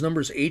Strong's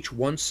number is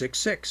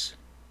H166.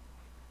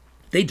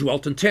 They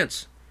dwelt in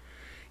tents.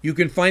 You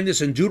can find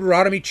this in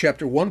Deuteronomy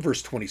chapter 1,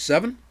 verse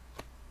 27.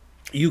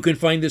 You can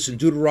find this in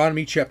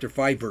Deuteronomy chapter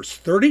 5, verse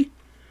 30.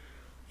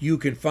 You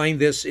can find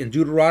this in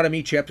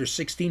Deuteronomy chapter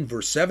 16,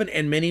 verse 7,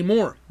 and many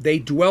more. They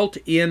dwelt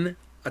in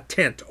a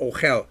tent,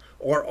 ohel,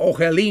 or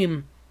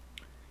ohelim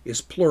is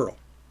plural.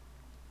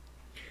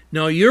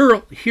 Now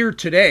you're here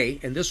today,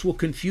 and this will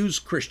confuse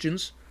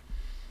Christians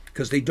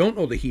because they don't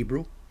know the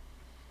Hebrew,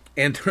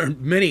 and there are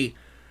many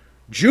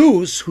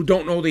Jews who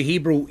don't know the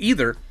Hebrew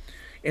either,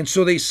 and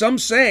so some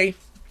say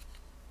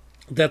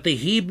that the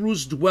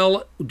Hebrews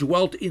dwelt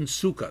in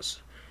sukkahs.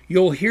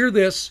 You'll hear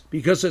this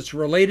because it's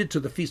related to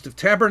the Feast of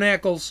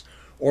Tabernacles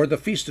or the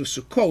Feast of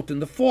Sukkot in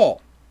the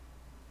fall.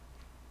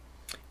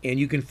 And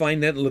you can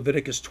find that in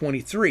Leviticus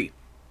 23.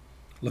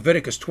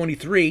 Leviticus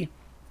 23,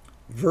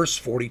 verse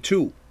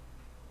 42.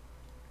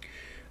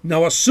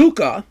 Now a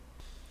sukkah,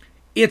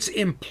 it's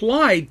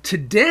implied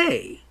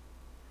today.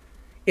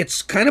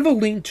 It's kind of a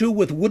lean-to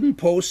with wooden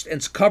posts and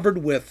it's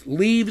covered with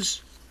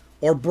leaves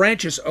or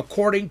branches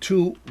according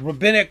to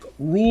rabbinic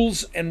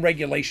rules and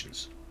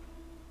regulations.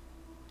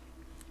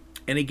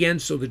 And again,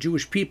 so the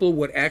Jewish people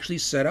would actually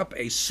set up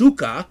a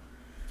sukkah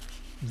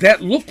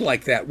that looked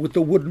like that with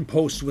the wooden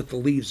posts with the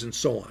leaves and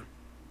so on.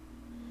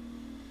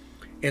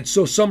 And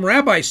so some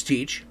rabbis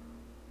teach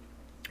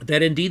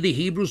that indeed the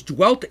Hebrews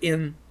dwelt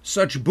in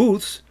such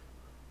booths,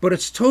 but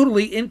it's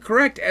totally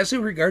incorrect as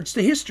in regards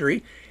to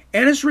history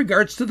and as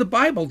regards to the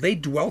Bible. They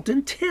dwelt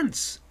in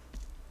tents.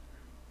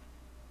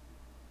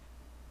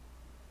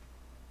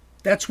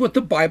 That's what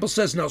the Bible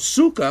says. Now,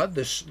 sukkah,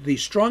 the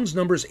Strong's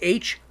number is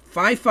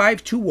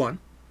H5521,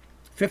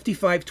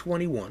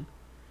 5521.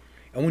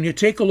 And when you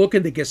take a look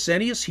in the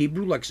Gesenius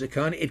Hebrew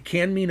lexicon, it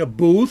can mean a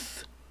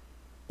booth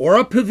or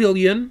a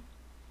pavilion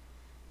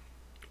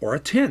or a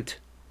tent.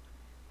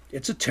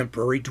 It's a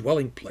temporary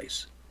dwelling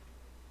place.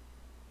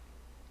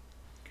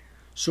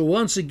 So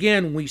once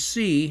again, we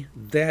see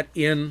that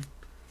in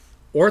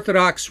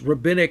Orthodox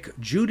Rabbinic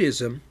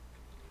Judaism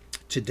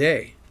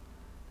today,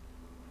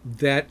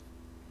 that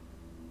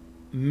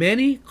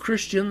many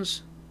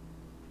Christians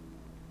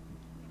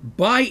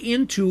buy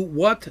into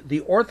what the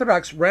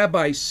Orthodox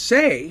rabbis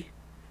say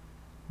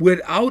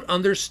without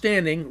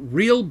understanding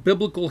real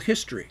biblical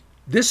history.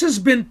 This has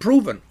been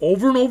proven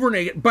over and over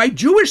again by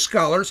Jewish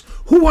scholars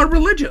who are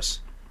religious,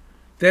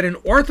 that in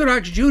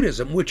Orthodox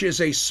Judaism, which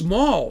is a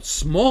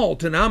small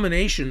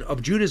denomination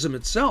of Judaism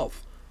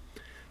itself,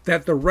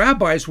 that the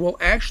rabbis will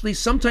actually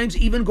sometimes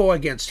even go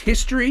against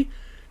history,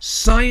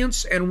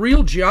 science, and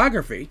real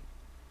geography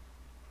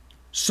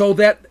so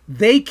that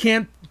they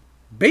can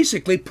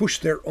basically push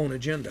their own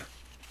agenda.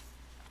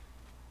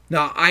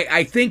 Now,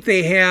 I think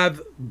they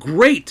have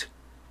great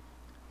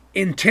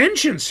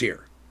intentions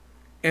here.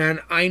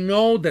 And I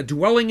know that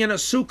dwelling in a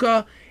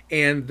sukkah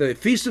and the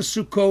Feast of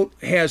Sukkot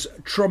has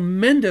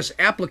tremendous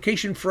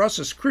application for us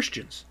as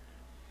Christians.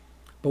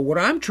 But what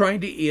I'm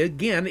trying to,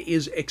 again,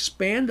 is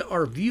expand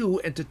our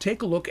view and to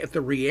take a look at the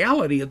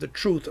reality of the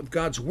truth of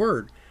God's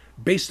Word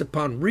based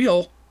upon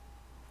real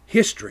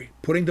history,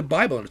 putting the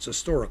Bible in its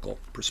historical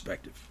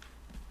perspective.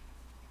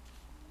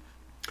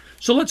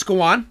 So let's go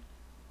on.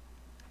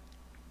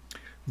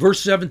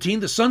 Verse 17,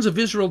 the sons of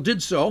Israel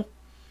did so,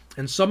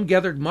 and some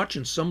gathered much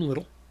and some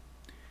little.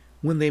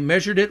 When they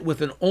measured it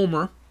with an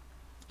omer,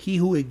 he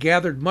who had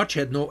gathered much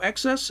had no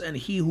excess, and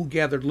he who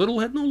gathered little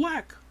had no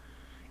lack.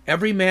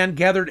 Every man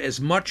gathered as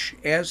much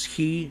as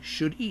he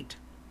should eat.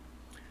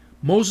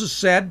 Moses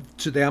said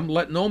to them,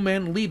 let no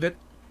man leave it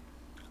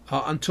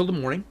until the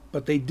morning.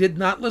 But they did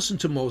not listen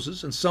to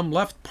Moses, and some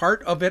left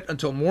part of it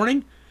until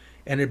morning,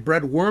 and it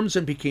bred worms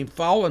and became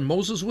foul, and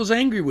Moses was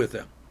angry with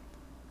them.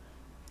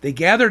 They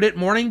gathered it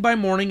morning by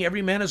morning,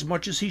 every man as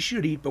much as he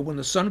should eat, but when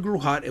the sun grew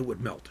hot, it would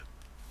melt.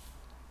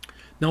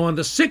 Now on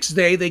the 6th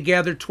day they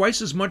gathered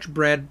twice as much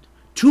bread,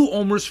 2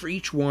 omers for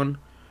each one,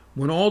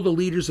 when all the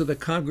leaders of the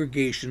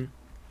congregation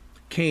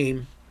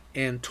came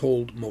and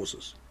told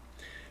Moses.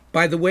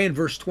 By the way, in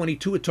verse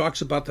 22, it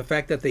talks about the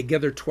fact that they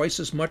gathered twice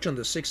as much on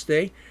the 6th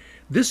day.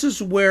 This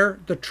is where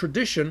the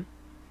tradition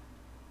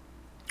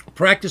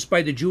practiced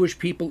by the Jewish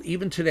people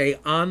even today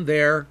on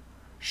their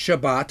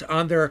Shabbat,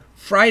 on their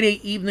Friday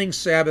evening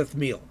Sabbath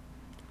meal.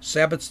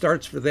 Sabbath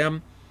starts for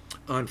them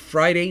on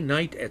Friday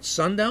night at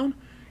sundown,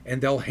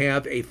 and they'll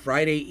have a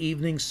Friday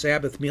evening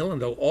Sabbath meal,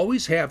 and they'll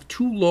always have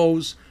 2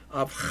 loaves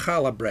of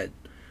challah bread,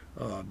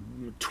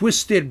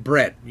 twisted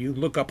bread. You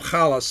look up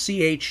challah,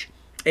 C-H-A-L-L-A-H,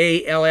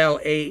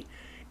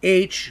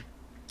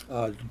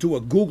 do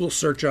a Google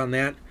search on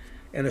that,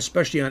 and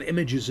especially on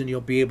images, and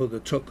you'll be able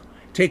to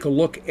take a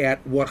look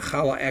at what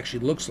challah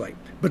actually looks like.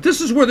 But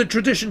this is where the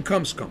tradition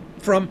comes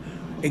from,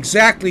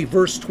 exactly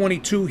verse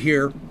 22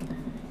 here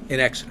in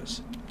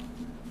Exodus.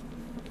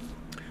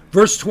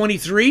 Verse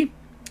 23,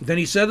 then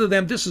he said to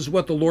them, this is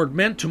what the Lord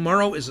meant.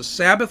 Tomorrow is a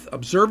Sabbath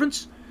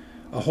observance,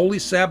 a holy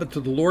Sabbath to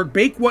the Lord.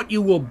 Bake what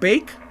you will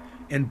bake,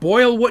 and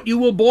boil what you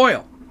will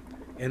boil.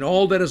 And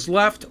all that is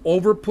left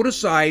over put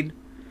aside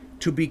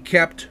to be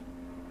kept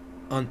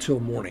until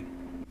morning.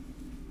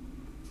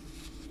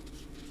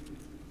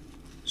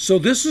 So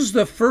this is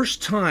the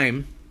first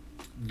time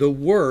the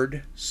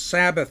word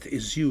Sabbath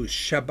is used,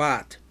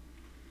 Shabbat,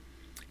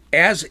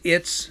 as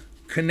it's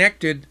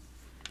connected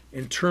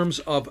in terms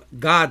of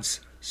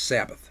God's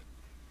Sabbath.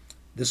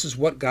 This is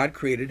what God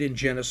created in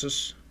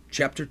Genesis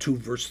chapter 2,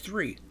 verse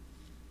 3.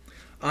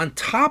 On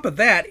top of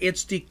that,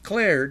 it's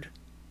declared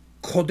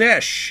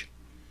Kodesh,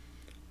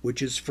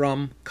 which is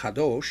from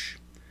Kadosh.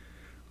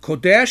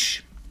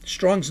 Kodesh,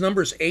 Strong's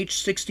number is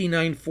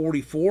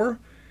H6944,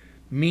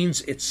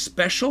 means it's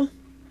special,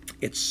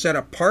 it's set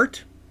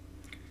apart,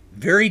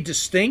 very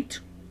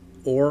distinct,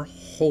 or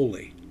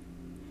holy.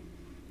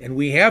 And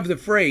we have the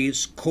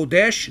phrase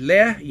Kodesh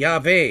le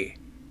Yahweh,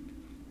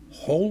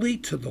 holy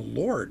to the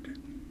Lord.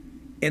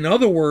 In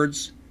other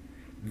words,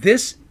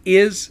 this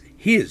is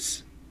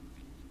his.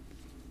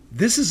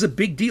 This is a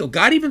big deal.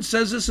 God even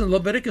says this in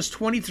Leviticus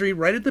 23,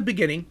 right at the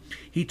beginning.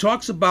 He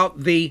talks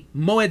about the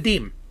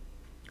Moedim,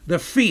 the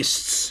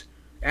feasts,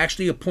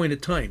 actually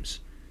appointed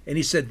times. And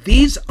he said,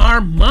 these are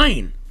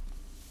mine.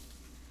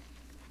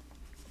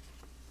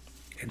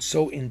 And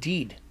so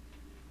indeed,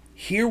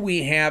 here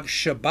we have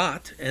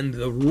Shabbat and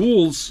the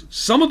rules,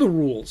 some of the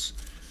rules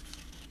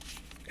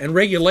and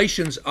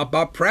regulations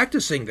about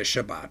practicing the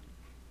Shabbat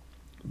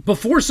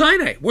before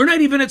Sinai. We're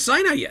not even at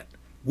Sinai yet.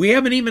 We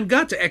haven't even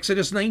got to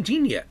Exodus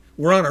 19 yet.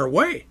 We're on our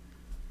way.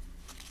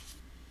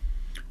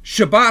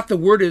 Shabbat, the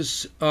word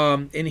is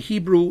in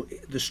Hebrew,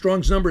 the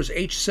Strong's number is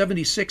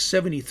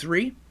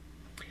H7673.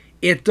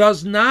 It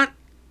does not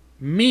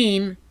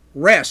mean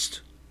rest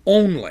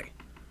only.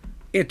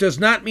 It does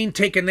not mean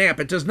take a nap.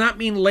 It does not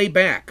mean lay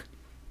back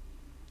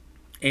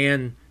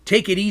and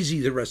take it easy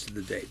the rest of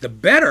the day. The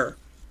better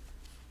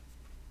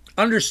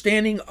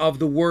understanding of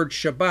the word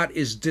Shabbat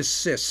is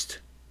desist.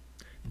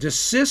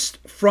 Desist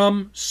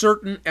from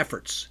certain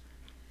efforts.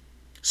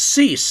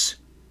 Cease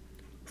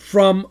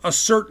from a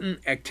certain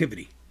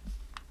activity.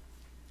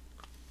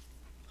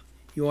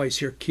 You always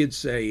hear kids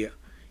say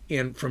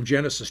from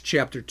Genesis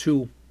chapter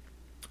 2,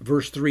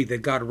 verse 3,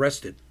 that God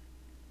rested.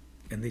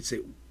 And they'd say,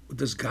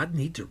 does God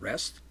need to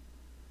rest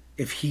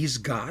if he's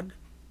God?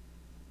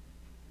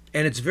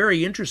 And it's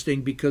very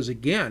interesting because,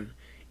 again,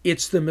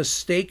 it's the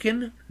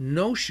mistaken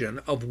notion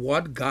of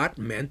what God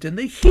meant in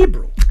the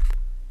Hebrew.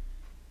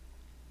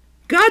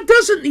 God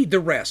doesn't need to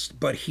rest,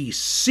 but he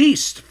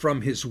ceased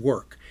from his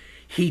work.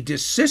 He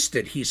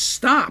desisted. He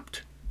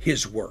stopped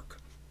his work.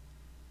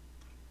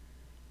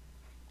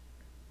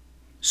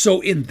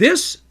 So in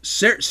this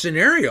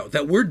scenario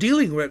that we're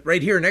dealing with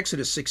right here in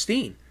Exodus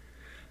 16,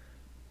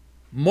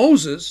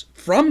 Moses,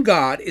 from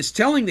God, is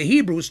telling the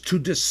Hebrews to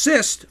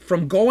desist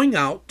from going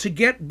out to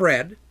get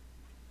bread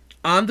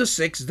on the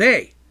 6th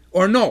day.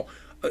 Or no,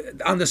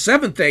 on the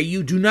seventh day,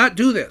 you do not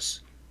do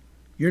this.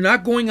 You're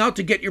not going out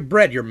to get your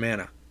bread, your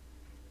manna.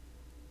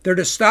 They're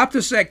to stop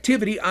this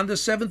activity on the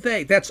seventh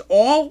day. That's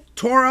all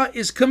Torah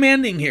is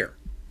commanding here.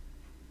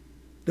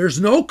 There's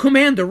no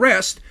command to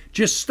rest.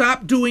 Just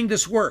stop doing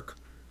this work.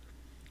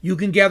 You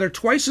can gather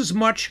twice as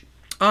much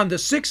on the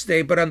sixth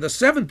day, but on the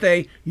seventh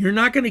day, you're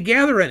not going to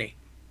gather any.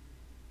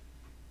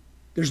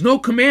 There's no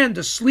command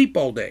to sleep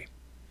all day.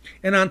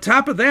 And on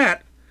top of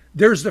that,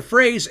 there's the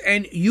phrase,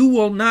 and you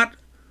will not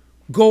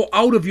go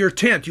out of your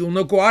tent. You will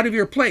not go out of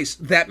your place.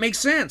 That makes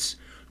sense.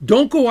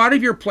 Don't go out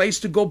of your place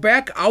to go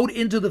back out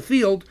into the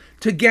field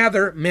to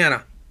gather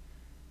manna.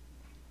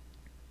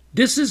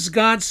 This is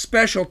God's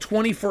special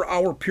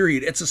 24-hour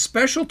period. It's a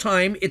special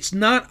time. It's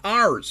not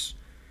ours.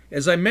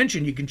 As I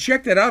mentioned, you can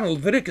check that out in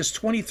Leviticus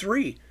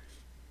 23.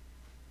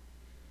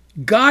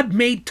 God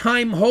made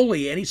time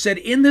holy, and he said,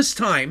 in this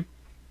time,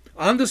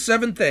 on the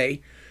seventh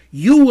day,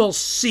 you will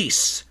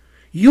cease.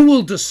 You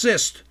will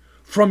desist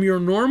from your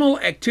normal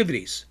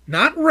activities,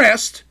 not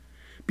rest,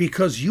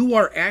 because you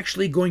are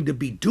actually going to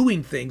be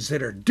doing things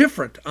that are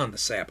different on the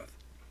Sabbath.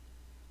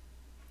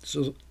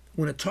 So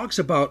when it talks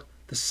about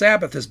the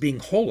Sabbath as being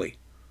holy,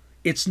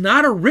 it's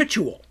not a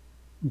ritual.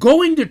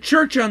 Going to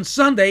church on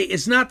Sunday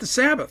is not the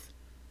Sabbath.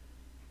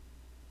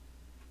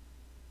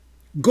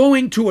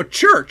 Going to a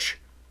church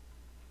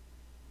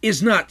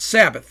is not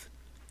Sabbath.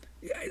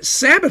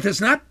 Sabbath is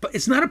not,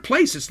 it's not a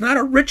place, it's not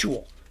a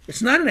ritual,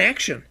 it's not an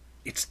action,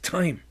 it's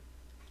time.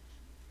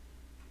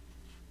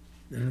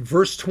 And in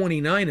verse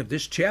 29 of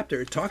this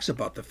chapter, it talks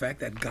about the fact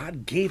that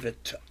God gave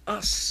it to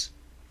us.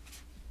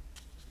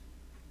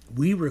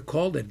 We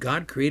recall that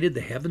God created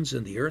the heavens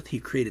and the earth. He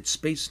created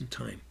space and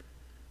time.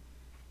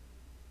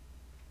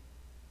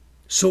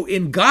 So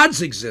in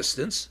God's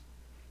existence,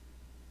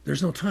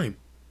 there's no time.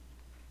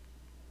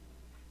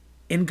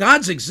 In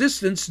God's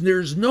existence,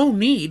 there's no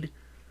need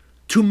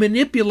to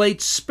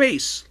manipulate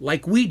space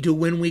like we do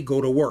when we go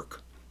to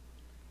work.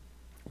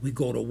 We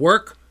go to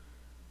work,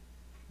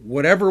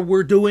 whatever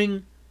we're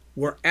doing,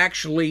 we're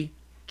actually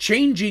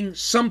changing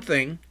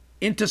something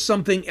into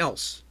something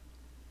else.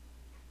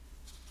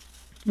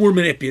 We're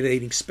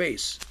manipulating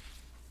space.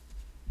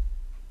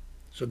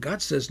 So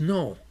God says,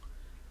 no,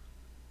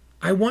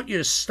 I want you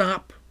to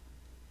stop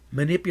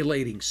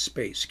manipulating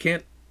space. You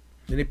can't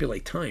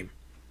manipulate time.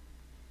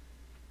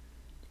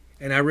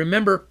 And I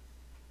remember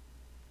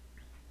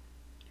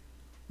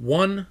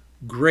one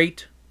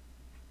great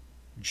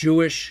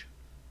Jewish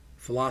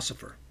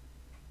philosopher,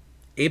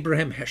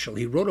 Abraham Heschel.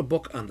 He wrote a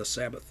book on the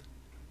Sabbath.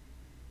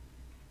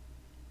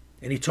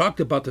 And he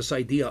talked about this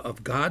idea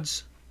of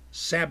God's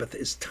Sabbath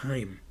is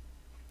time.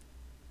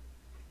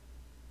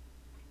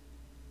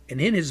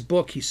 And in his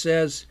book, he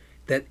says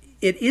that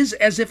it is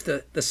as if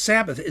the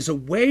Sabbath is a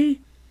way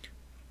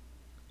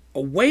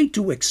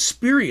to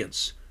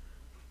experience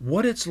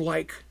what it's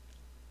like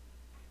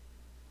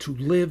to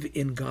live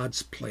in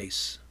God's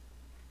place.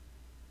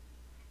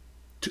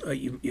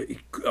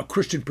 A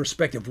Christian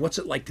perspective, what's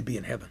it like to be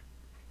in heaven?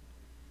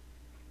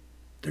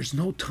 There's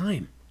no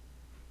time.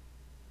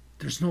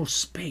 There's no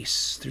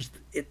space.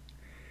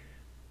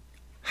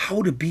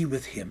 How to be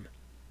with him.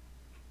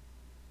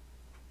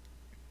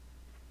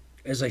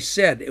 As I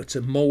said, it's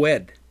a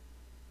moed,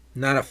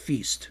 not a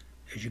feast,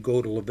 as you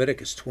go to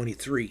Leviticus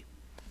 23.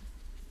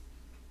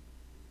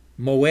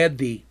 Moed,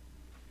 the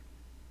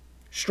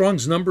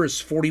Strong's number is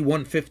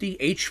 4150,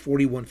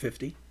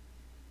 H4150,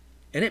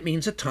 and it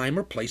means a time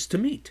or place to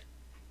meet.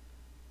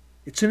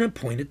 It's an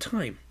appointed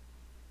time.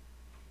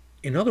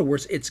 In other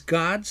words, it's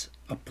God's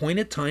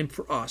appointed time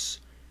for us.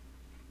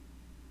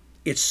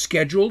 It's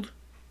scheduled,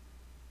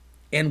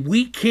 and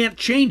we can't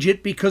change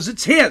it because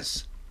it's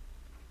His.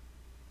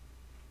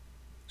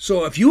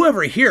 So if you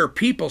ever hear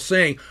people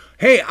saying,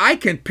 hey, I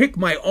can pick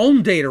my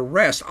own day to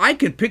rest, I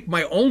can pick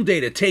my own day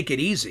to take it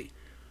easy,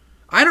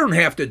 I don't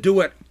have to do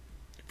it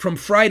from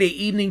Friday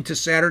evening to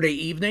Saturday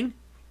evening.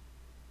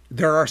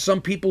 There are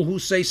some people who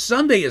say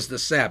Sunday is the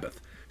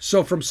Sabbath.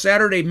 So from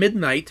Saturday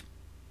midnight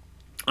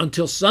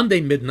until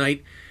Sunday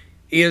midnight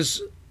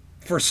is,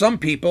 for some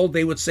people,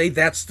 they would say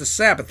that's the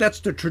Sabbath.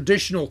 That's the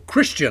traditional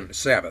Christian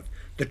Sabbath,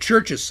 the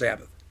church's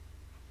Sabbath.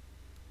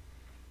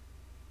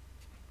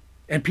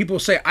 And people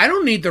say, I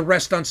don't need the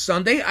rest on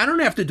Sunday. I don't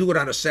have to do it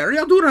on a Saturday.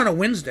 I'll do it on a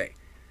Wednesday.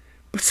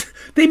 But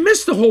they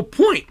miss the whole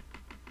point,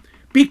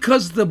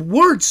 because the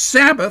word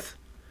Sabbath,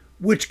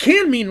 which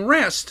can mean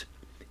rest,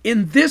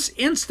 in this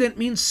instant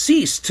means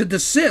cease, to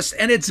desist,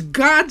 and it's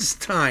God's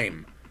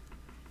time.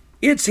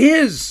 It's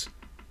His.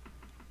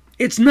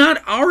 It's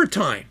not our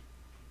time.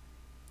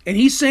 And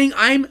He's saying,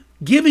 I'm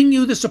giving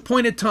you this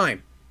appointed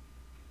time.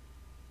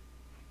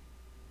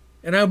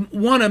 And I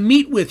want to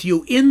meet with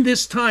you in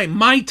this time,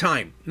 my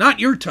time,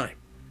 not your time.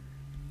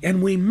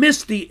 And we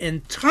miss the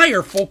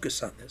entire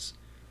focus on this.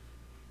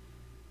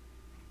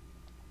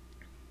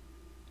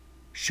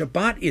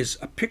 Shabbat is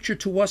a picture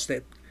to us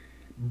that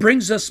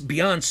brings us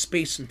beyond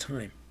space and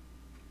time.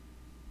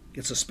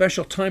 It's a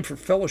special time for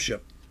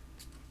fellowship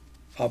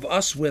of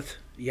us with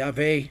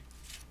Yahweh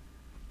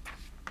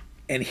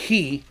and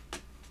He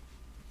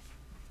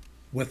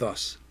with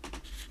us.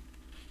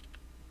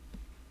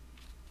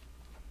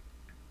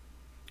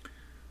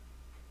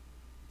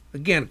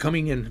 Again,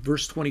 coming in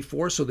verse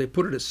 24, so they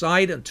put it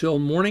aside until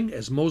morning,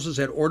 as Moses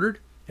had ordered,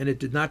 and it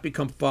did not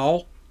become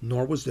foul,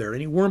 nor was there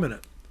any worm in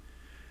it.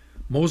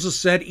 Moses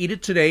said, eat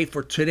it today,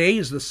 for today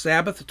is the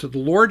Sabbath to the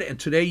Lord, and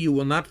today you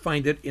will not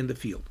find it in the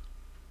field.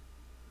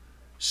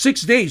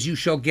 6 days you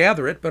shall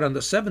gather it, but on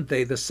the seventh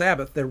day, the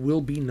Sabbath, there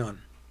will be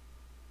none.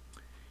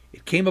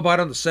 It came about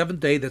on the seventh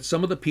day that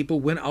some of the people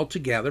went out to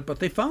gather, but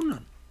they found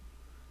none.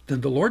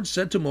 Then the Lord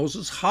said to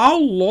Moses, how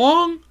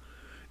long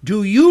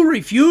do you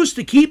refuse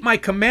to keep my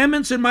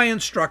commandments and my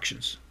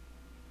instructions?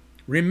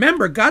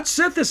 Remember, God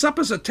set this up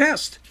as a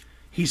test.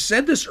 He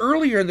said this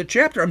earlier in the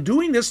chapter. I'm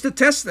doing this to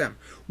test them.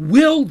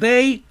 Will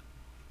they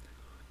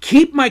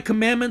keep my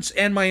commandments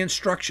and my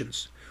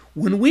instructions?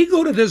 When we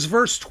go to this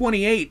verse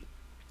 28,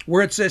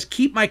 where it says,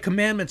 keep my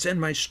commandments and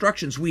my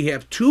instructions, we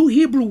have two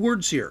Hebrew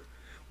words here.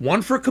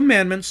 One for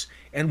commandments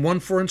and one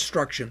for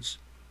instructions.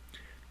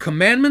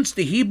 Commandments,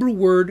 the Hebrew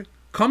word,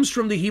 comes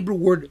from the Hebrew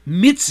word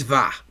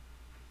mitzvah.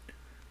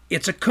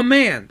 It's a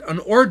command, an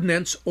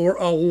ordinance, or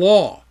a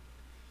law.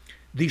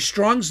 The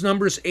Strong's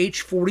number is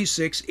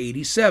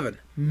H4687.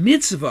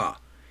 Mitzvah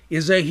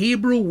is a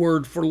Hebrew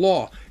word for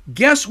law.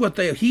 Guess what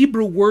the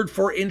Hebrew word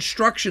for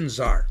instructions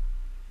are?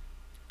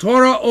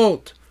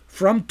 Torahot,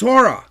 from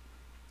Torah.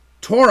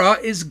 Torah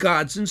is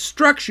God's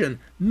instruction,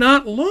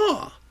 not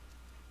law.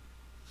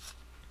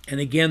 And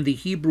again, the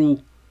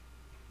Hebrew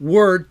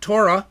word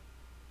Torah,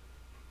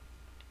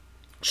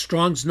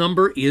 Strong's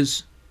number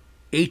is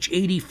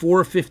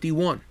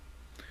H8451.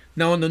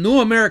 Now, in the New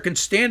American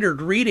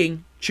Standard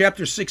reading,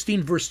 chapter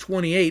 16, verse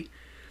 28,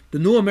 the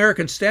New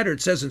American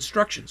Standard says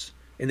instructions.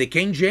 In the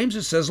King James,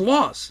 it says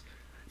laws.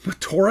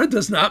 But Torah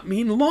does not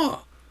mean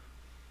law.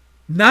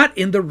 Not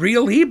in the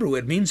real Hebrew.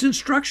 It means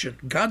instruction,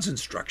 God's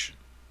instruction.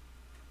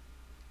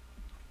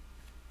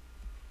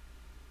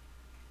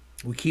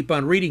 We keep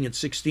on reading in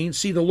 16.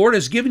 See, the Lord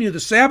has given you the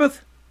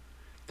Sabbath.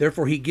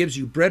 Therefore, he gives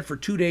you bread for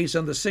 2 days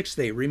on the sixth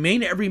day.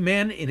 Remain every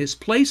man in his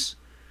place.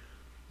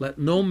 Let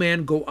no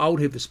man go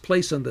out of his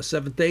place on the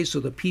seventh day.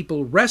 So the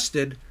people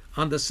rested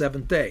on the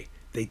seventh day.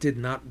 They did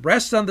not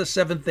rest on the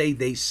seventh day.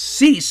 They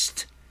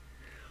ceased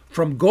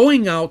from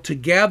going out to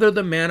gather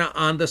the manna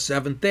on the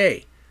seventh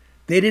day.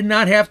 They did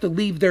not have to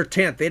leave their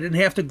tent. They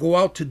didn't have to go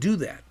out to do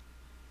that.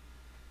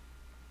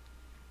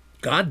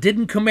 God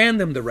didn't command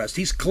them to rest.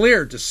 He's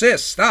clear,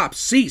 desist, stop,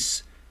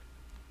 cease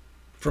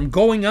from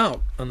going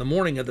out on the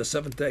morning of the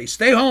seventh day.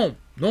 Stay home.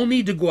 No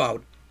need to go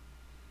out.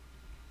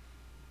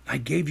 I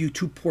gave you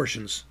 2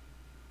 portions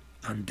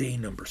on day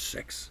number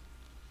 6.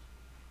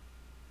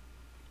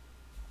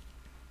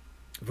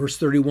 Verse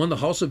 31, the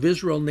house of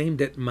Israel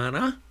named it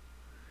manna,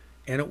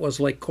 and it was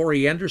like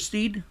coriander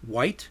seed,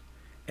 white,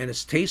 and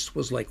its taste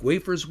was like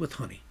wafers with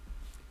honey.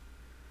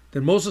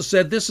 Then Moses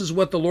said, this is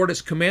what the Lord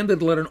has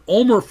commanded, let an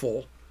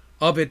omerful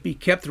of it be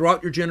kept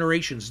throughout your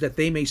generations, that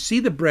they may see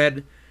the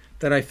bread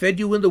that I fed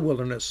you in the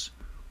wilderness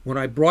when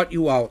I brought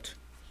you out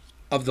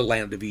of the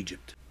land of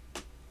Egypt.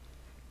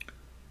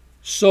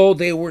 So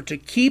they were to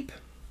keep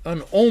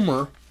an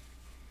omer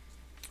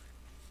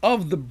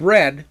of the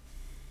bread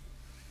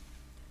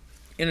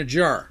in a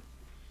jar.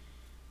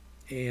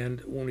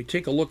 And when we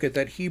take a look at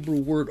that Hebrew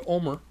word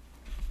omer,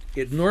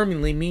 it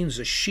normally means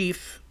a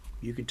sheaf.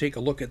 You can take a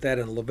look at that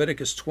in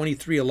Leviticus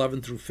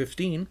 23:11 through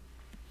 15.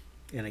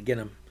 And again,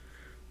 I'm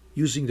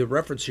using the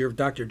reference here of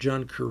Dr.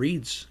 John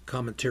Careed's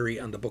commentary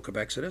on the book of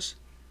Exodus.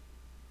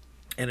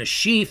 And a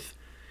sheaf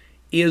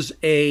is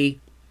the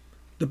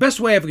best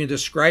way I can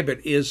describe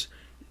it is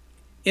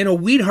in a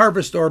wheat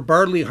harvest or a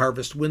barley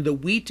harvest, when the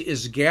wheat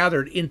is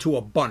gathered into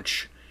a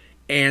bunch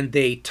and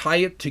they tie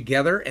it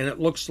together and it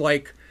looks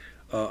like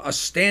a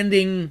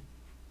standing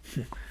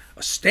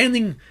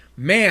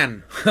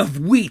man of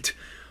wheat.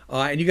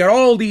 And you got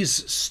all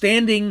these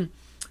standing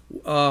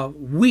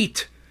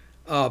wheat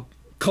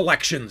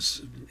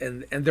collections,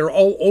 and they're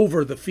all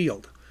over the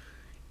field.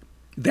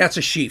 That's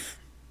a sheaf,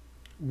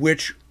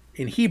 which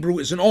in Hebrew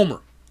is an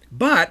omer.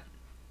 But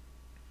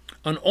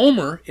an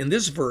omer in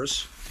this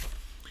verse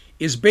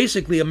is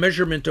basically a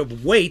measurement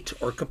of weight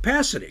or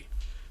capacity.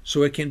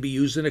 So it can be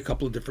used in a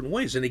couple of different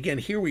ways. And again,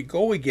 here we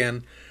go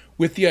again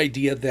with the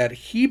idea that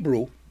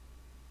Hebrew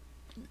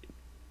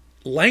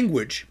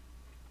language,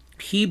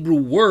 Hebrew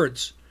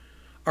words,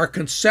 are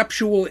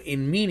conceptual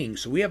in meaning.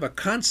 So we have a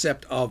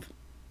concept of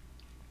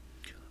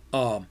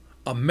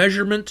a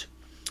measurement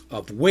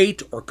of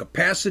weight or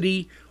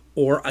capacity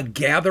or a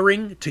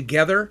gathering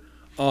together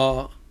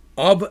of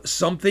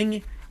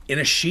something in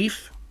a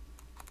sheaf.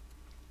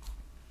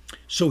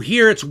 So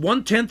here it's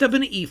 1/10 of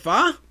an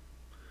ephah.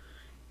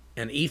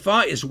 An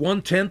ephah is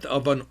 1/10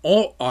 of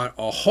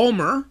a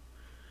homer,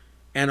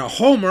 and a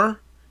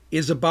homer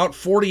is about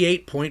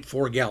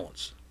 48.4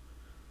 gallons.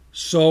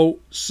 So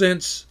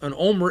since an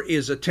omer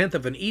is 1/10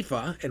 of an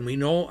ephah, and we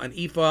know an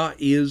ephah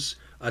is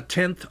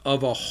 1/10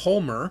 of a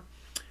homer,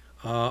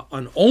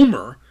 an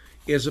omer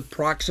is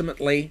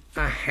approximately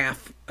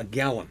 1/2 a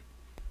gallon.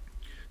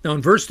 Now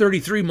in verse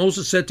 33,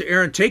 Moses said to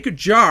Aaron, take a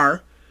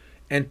jar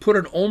and put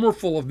an omer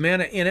full of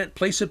manna in it,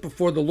 place it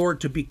before the Lord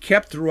to be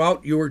kept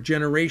throughout your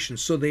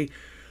generations. So they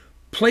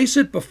place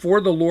it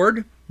before the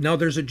Lord. Now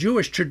there's a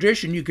Jewish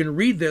tradition. You can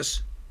read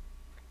this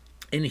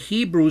in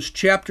Hebrews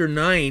chapter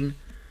 9,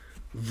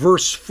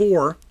 verse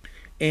 4.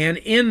 And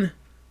in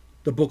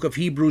the book of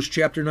Hebrews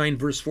chapter 9,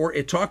 verse 4,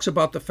 it talks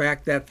about the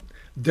fact that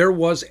there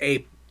was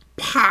a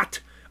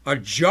pot, a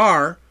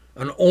jar,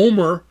 an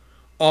omer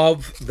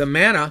of the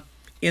manna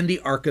in the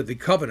Ark of the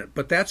Covenant.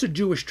 But that's a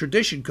Jewish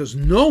tradition, because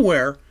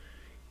nowhere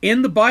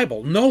in the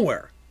Bible,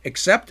 nowhere,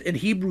 except in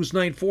Hebrews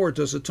 9:4,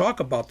 does it talk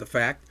about the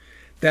fact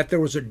that there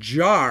was a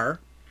jar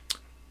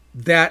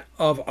that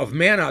of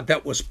manna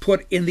that was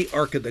put in the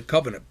Ark of the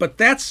Covenant. But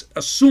that's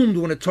assumed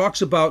when it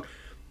talks about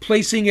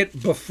placing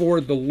it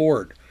before the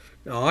Lord.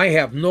 Now, I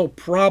have no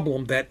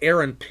problem that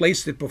Aaron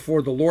placed it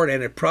before the Lord,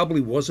 and it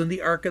probably was in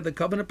the Ark of the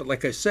Covenant. But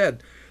like I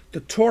said, the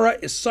Torah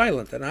is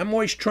silent, and I'm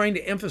always trying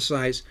to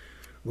emphasize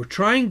we're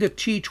trying to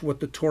teach what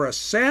the Torah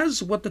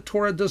says, what the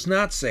Torah does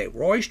not say.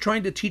 We're always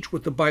trying to teach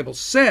what the Bible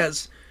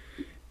says,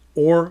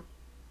 or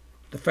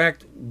the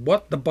fact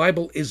what the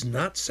Bible is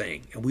not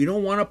saying. And we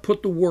don't want to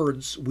put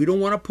words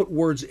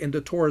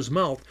into Torah's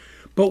mouth,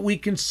 but we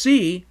can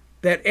see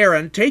that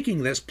Aaron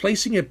taking this,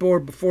 placing it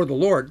before the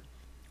Lord,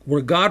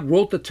 where God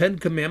wrote the 10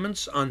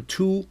 Commandments on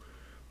 2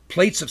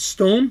 plates of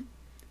stone,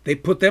 they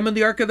put them in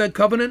the Ark of the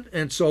Covenant,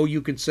 and so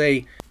you can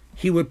say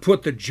he would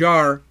put the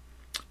jar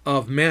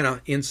of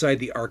manna inside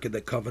the Ark of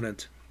the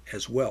Covenant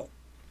as well.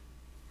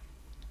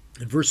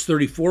 In verse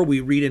 34, we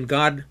read, "And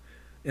God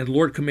and the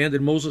Lord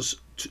commanded Moses,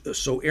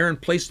 so Aaron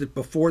placed it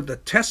before the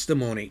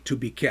testimony to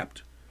be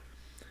kept."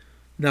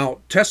 Now,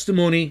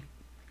 testimony,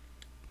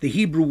 the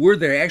Hebrew word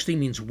there actually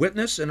means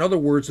witness. In other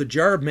words, the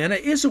jar of manna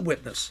is a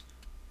witness.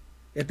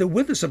 And the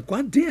witness of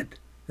God did.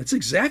 That's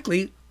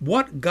exactly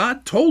what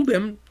God told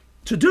him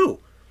to do.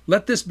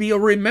 Let this be a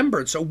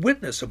remembrance, a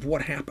witness of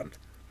what happened.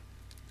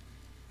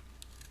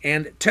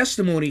 And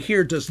testimony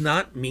here does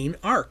not mean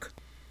ark.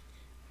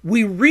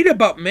 We read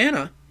about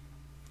manna,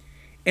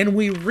 and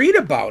we read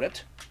about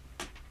it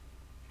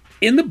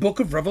in the book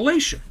of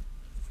Revelation.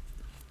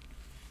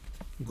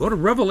 Go to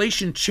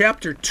Revelation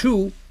chapter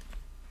 2,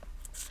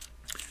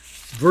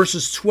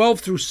 verses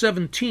 12 through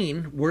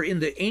 17. We're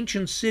in the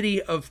ancient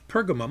city of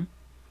Pergamum.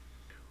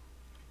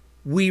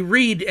 We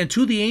read, "And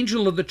to the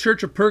angel of the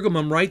church of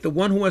Pergamum write, the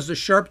one who has the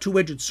sharp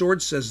two-edged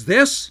sword says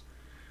this,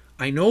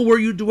 I know where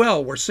you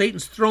dwell, where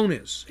Satan's throne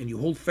is, and you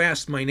hold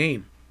fast my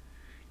name,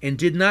 and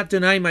did not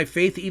deny my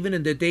faith even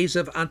in the days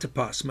of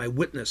Antipas, my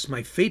witness,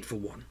 my faithful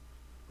one,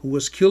 who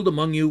was killed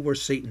among you where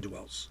Satan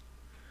dwells.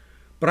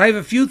 But I have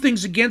a few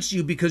things against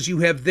you, because you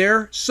have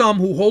there some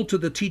who hold to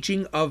the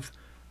teaching of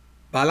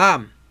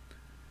Balaam,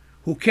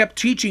 who kept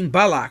teaching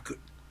Balak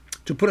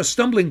to put a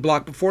stumbling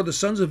block before the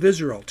sons of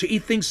Israel, to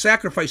eat things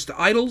sacrificed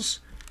to idols,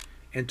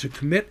 and to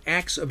commit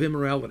acts of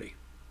immorality.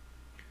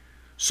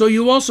 So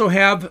you also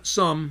have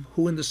some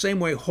who in the same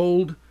way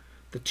hold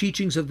the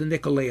teachings of the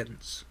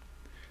Nicolaitans.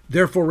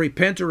 Therefore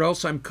repent, or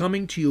else I'm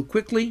coming to you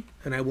quickly,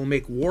 and I will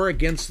make war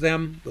against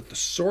them with the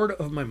sword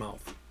of my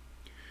mouth.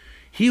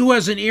 He who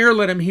has an ear,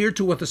 let him hear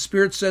to what the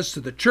Spirit says to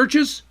the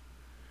churches.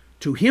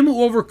 To him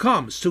who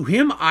overcomes, to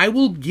him I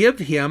will give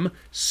him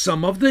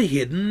some of the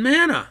hidden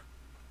manna.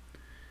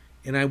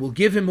 And I will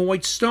give him a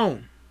white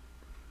stone,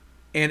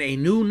 and a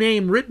new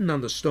name written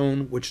on the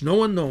stone, which no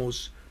one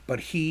knows but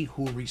he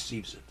who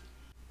receives it."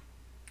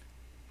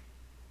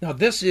 Now,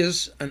 this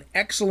is an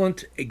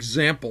excellent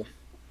example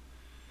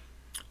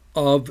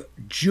of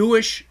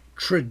Jewish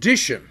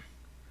tradition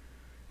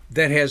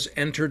that has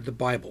entered the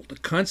Bible. The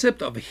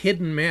concept of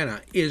hidden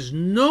manna is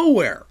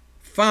nowhere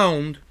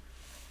found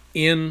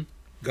in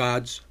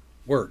God's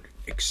Word,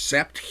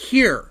 except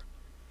here.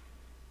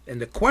 And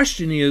the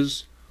question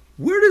is,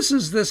 where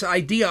does this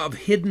idea of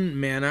hidden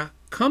manna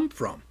come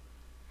from?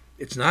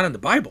 It's not in the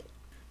Bible.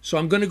 So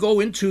I'm going to go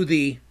into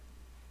the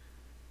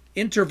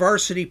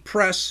InterVarsity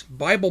Press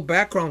Bible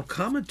Background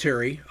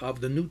Commentary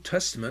of the New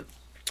Testament,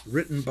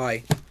 written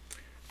by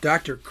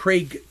Dr.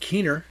 Craig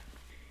Keener,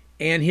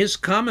 and his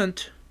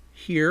comment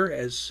here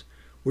as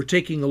we're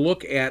taking a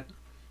look at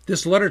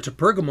this letter to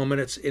Pergamum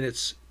in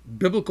its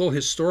biblical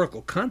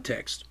historical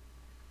context.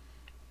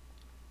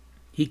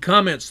 He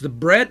comments,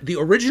 the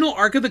original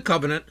Ark of the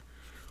Covenant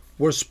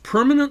was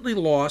permanently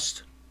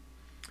lost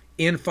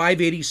in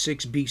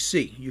 586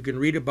 BC. You can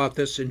read about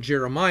this in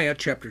Jeremiah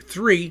chapter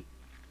 3,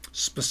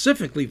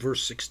 specifically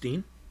verse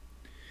 16.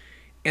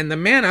 And the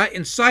manna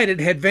inside it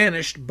had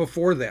vanished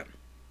before then.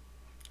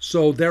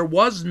 So there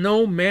was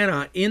no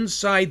manna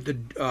inside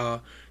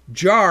the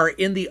jar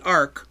in the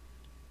ark,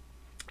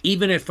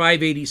 even at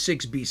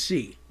 586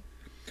 BC.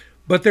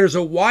 But there's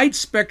a wide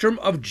spectrum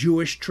of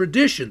Jewish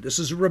tradition. This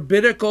is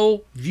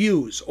rabbinical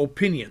views,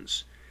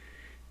 opinions,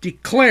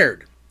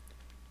 declared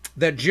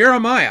that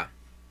Jeremiah,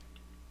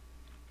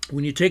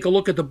 when you take a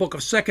look at the book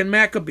of 2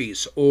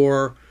 Maccabees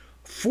or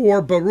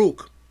 4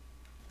 Baruch,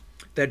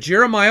 that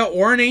Jeremiah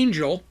or an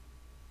angel,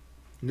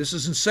 and this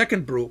is in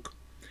 2 Baruch,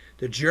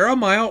 that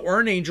Jeremiah or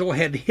an angel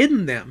had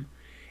hidden them,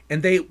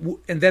 and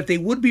that they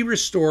would be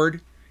restored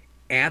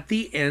at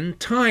the end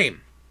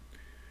time.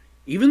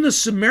 Even the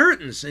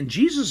Samaritans in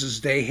Jesus'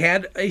 day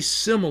had a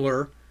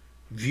similar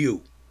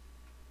view.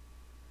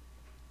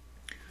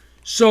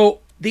 So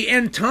the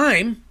end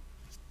time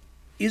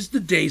is the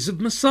days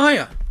of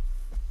Messiah.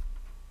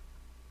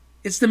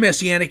 It's the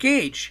Messianic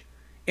age.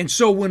 And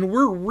so when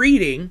we're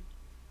reading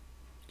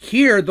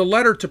here the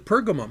letter to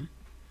Pergamum,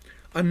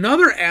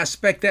 another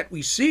aspect that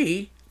we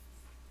see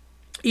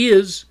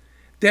is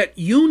that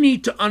you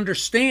need to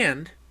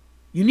understand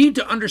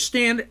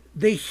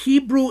the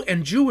Hebrew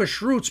and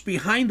Jewish roots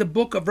behind the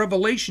book of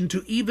Revelation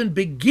to even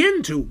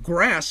begin to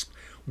grasp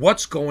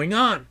what's going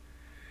on.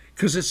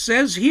 Because it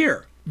says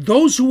here,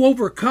 those who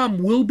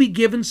overcome will be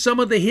given some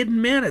of the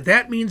hidden manna.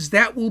 That means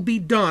that will be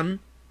done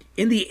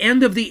in the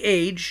end of the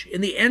age,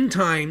 in the end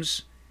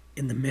times,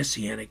 in the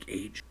Messianic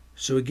age.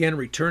 So again,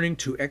 returning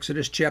to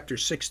Exodus chapter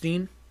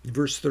 16,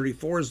 verse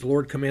 34, as the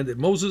Lord commanded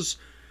Moses,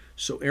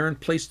 so Aaron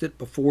placed it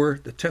before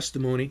the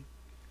testimony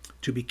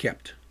to be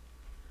kept.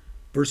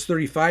 Verse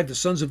 35, the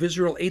sons of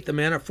Israel ate the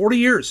manna 40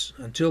 years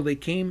until they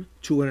came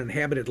to an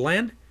inhabited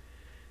land.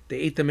 They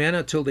ate the manna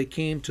until they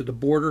came to the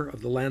border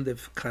of the land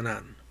of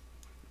Canaan,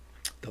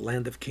 the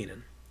land of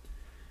Canaan.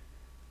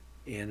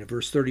 And in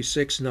verse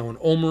 36, now an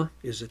omer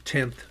is a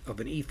tenth of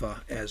an ephah,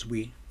 as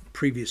we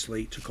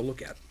previously took a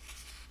look at.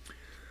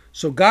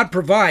 So God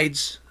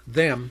provides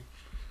them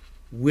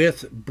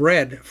with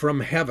bread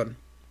from heaven,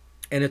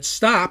 and it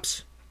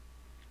stops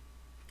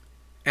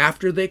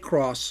after they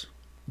cross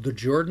the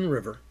Jordan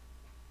River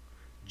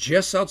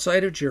just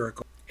outside of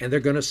Jericho, and they're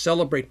going to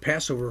celebrate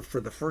Passover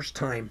for the first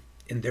time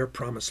in their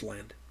promised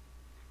land.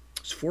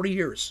 It's 40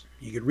 years.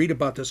 You can read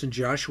about this in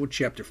Joshua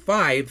chapter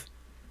 5,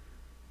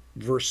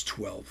 verse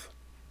 12.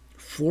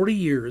 40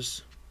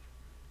 years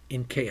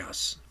in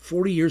chaos,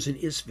 40 years in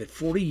Isfit,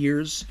 40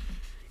 years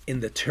in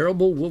the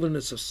terrible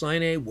wilderness of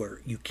Sinai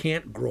where you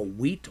can't grow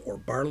wheat or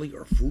barley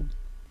or food.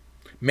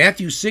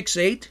 Matthew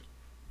 6:8,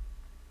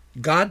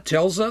 God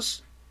tells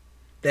us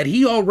that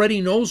he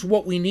already knows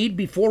what we need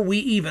before we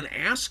even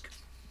ask.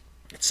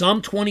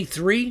 Psalm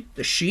 23,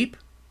 the sheep,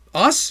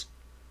 us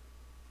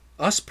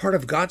part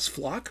of God's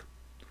flock,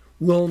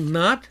 will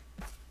not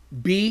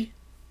be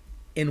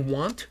in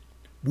want.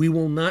 We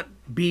will not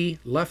be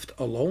left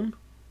alone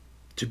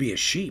to be a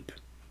sheep.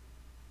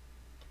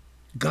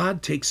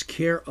 God takes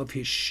care of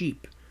his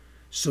sheep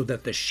so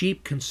that the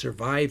sheep can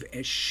survive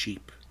as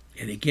sheep.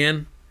 And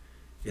again,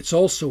 it's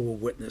also a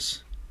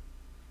witness.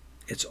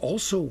 It's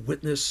also a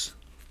witness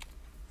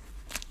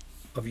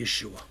of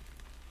Yeshua.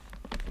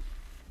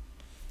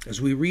 As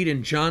we read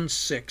in John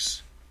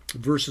 6,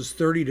 verses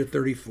 30 to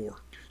 34.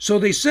 So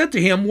they said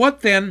to him,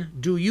 what then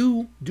do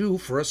you do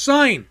for a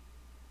sign,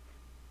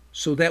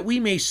 so that we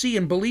may see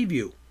and believe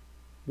you?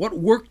 What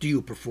work do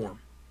you perform?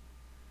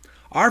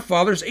 Our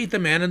fathers ate the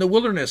manna in the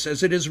wilderness,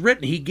 as it is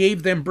written, he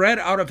gave them bread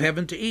out of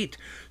heaven to eat.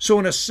 So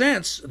in a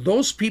sense,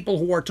 those people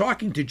who are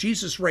talking to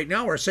Jesus right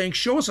now are saying,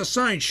 show us a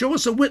sign, show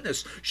us a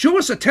witness, show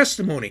us a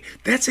testimony.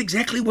 That's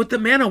exactly what the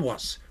manna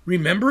was.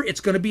 Remember,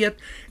 it's going to be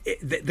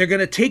they're going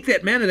to take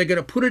that manna, they're going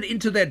to put it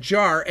into that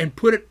jar and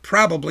put it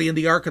probably in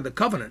the Ark of the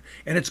Covenant.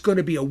 And it's going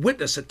to be a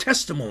witness, a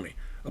testimony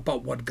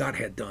about what God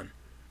had done.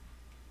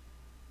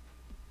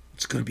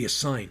 It's going to be a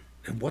sign.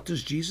 And what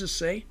does Jesus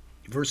say?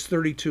 Verse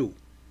 32.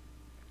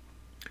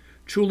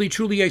 Truly,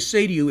 truly, I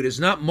say to you, it is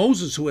not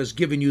Moses who has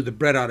given you the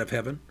bread out of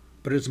heaven,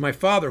 but it is my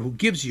Father who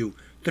gives you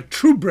the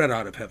true bread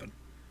out of heaven.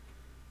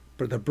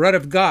 For the bread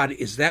of God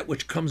is that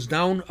which comes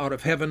down out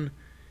of heaven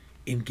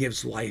and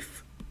gives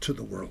life to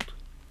the world.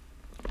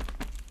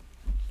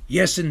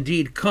 Yes,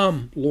 indeed,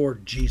 come,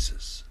 Lord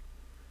Jesus.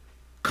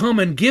 Come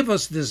and give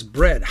us this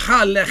bread.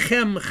 Ha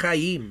lechem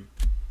chayim.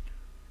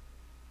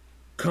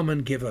 Come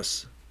and give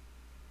us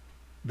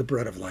the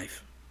bread of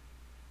life.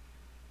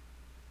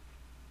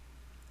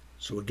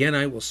 So again,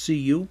 I will see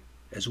you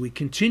as we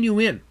continue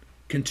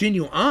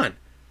on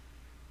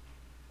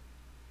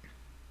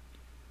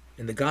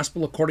in the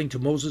gospel according to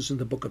Moses in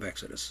the book of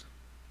Exodus.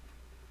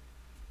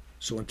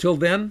 So until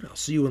then, I'll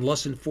see you in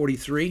lesson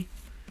 43,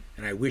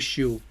 and I wish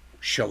you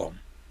shalom.